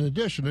soil, and in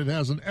addition, it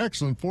has an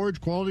excellent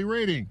forage quality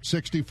rating.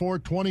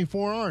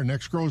 6424R,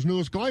 NextGrow's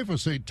newest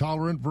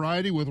glyphosate-tolerant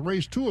variety with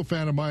Race 2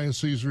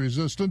 Aphanomyces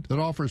resistant that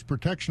offers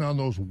protection on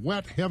those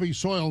wet, heavy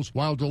soils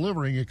while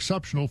delivering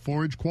exceptional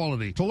forage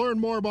quality. To learn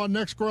more about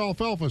NextGrow Nexgrow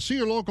Alfalfa. See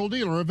your local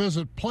dealer or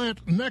visit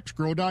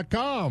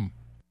plantnexgrow.com.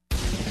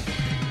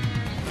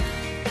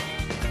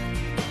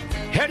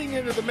 Heading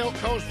into the Milk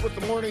House with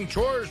the morning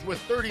chores with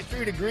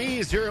 33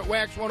 degrees here at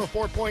Wax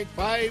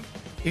 104.5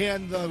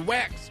 and the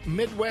Wax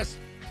Midwest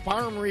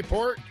Farm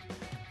Report.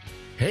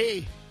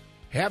 Hey,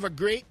 have a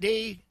great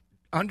day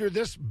under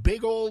this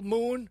big old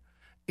moon,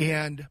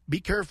 and be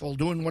careful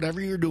doing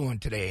whatever you're doing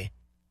today.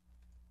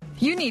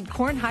 You need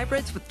corn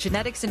hybrids with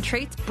genetics and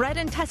traits bred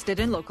and tested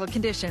in local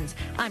conditions.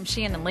 I'm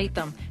Shannon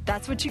Latham.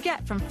 That's what you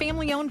get from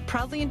family-owned,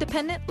 proudly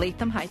independent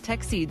Latham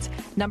High-Tech Seeds.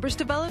 Numbers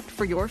developed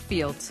for your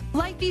fields.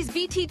 Like these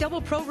VT Double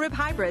Pro Rib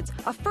Hybrids,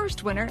 a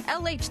first winner,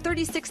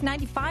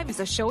 LH3695, is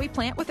a showy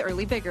plant with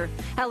early vigor.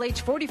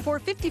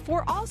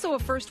 LH4454, also a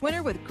first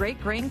winner with great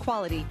grain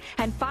quality.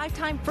 And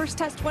 5-time first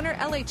test winner,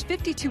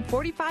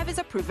 LH5245, is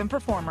a proven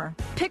performer.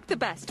 Pick the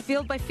best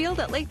field by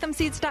field at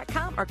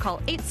lathamseeds.com or call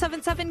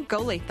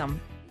 877-GO-LATHAM.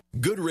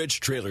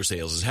 Goodrich Trailer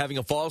Sales is having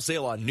a fall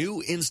sale on new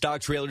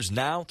in-stock trailers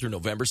now through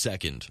November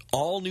 2nd.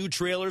 All new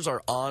trailers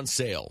are on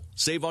sale.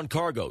 Save on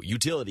cargo,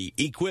 utility,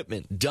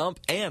 equipment, dump,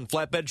 and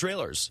flatbed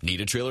trailers.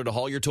 Need a trailer to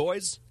haul your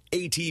toys?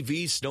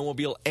 ATV,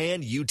 snowmobile,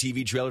 and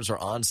UTV trailers are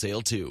on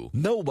sale too.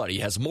 Nobody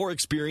has more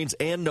experience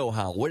and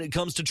know-how when it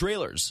comes to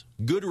trailers.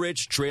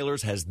 Goodrich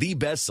Trailers has the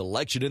best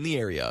selection in the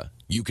area.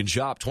 You can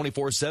shop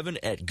 24/7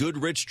 at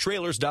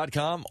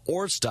GoodrichTrailers.com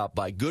or stop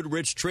by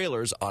Goodrich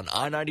Trailers on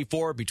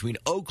I-94 between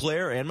Eau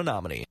Claire and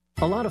Menominee.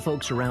 A lot of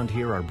folks around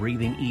here are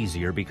breathing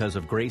easier because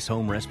of Grace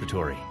Home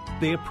Respiratory.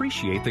 They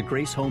appreciate that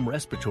Grace Home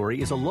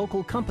Respiratory is a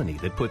local company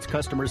that puts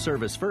customer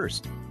service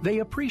first. They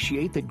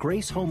appreciate that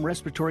Grace Home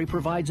Respiratory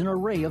provides an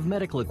array of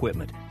medical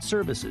equipment,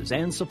 services,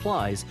 and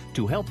supplies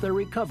to help their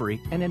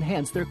recovery and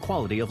enhance their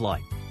quality of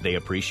life. They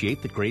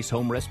appreciate that Grace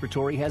Home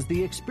Respiratory has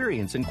the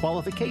experience and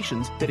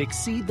qualifications that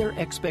exceed their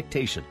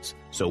expectations.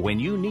 So when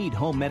you need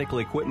home medical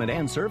equipment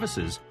and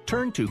services,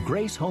 turn to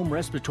Grace Home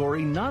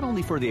Respiratory not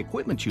only for the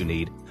equipment you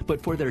need,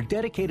 but for their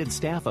dedicated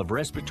staff of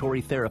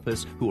respiratory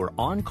therapists who are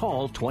on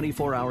call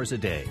 24 hours a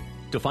day.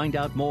 To find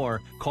out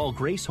more, call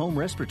Grace Home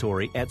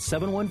Respiratory at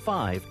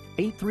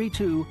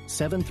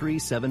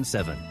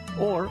 715-832-7377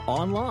 or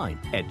online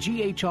at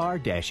ghr-ec.com.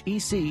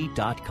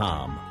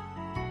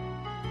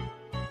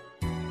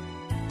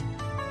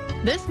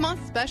 This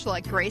month's special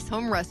at Grace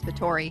Home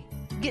Respiratory.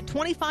 Get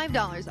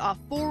 $25 off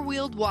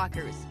four-wheeled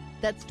walkers.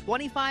 That's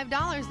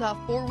 $25 off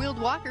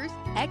four-wheeled walkers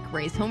at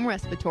Grace Home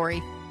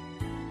Respiratory.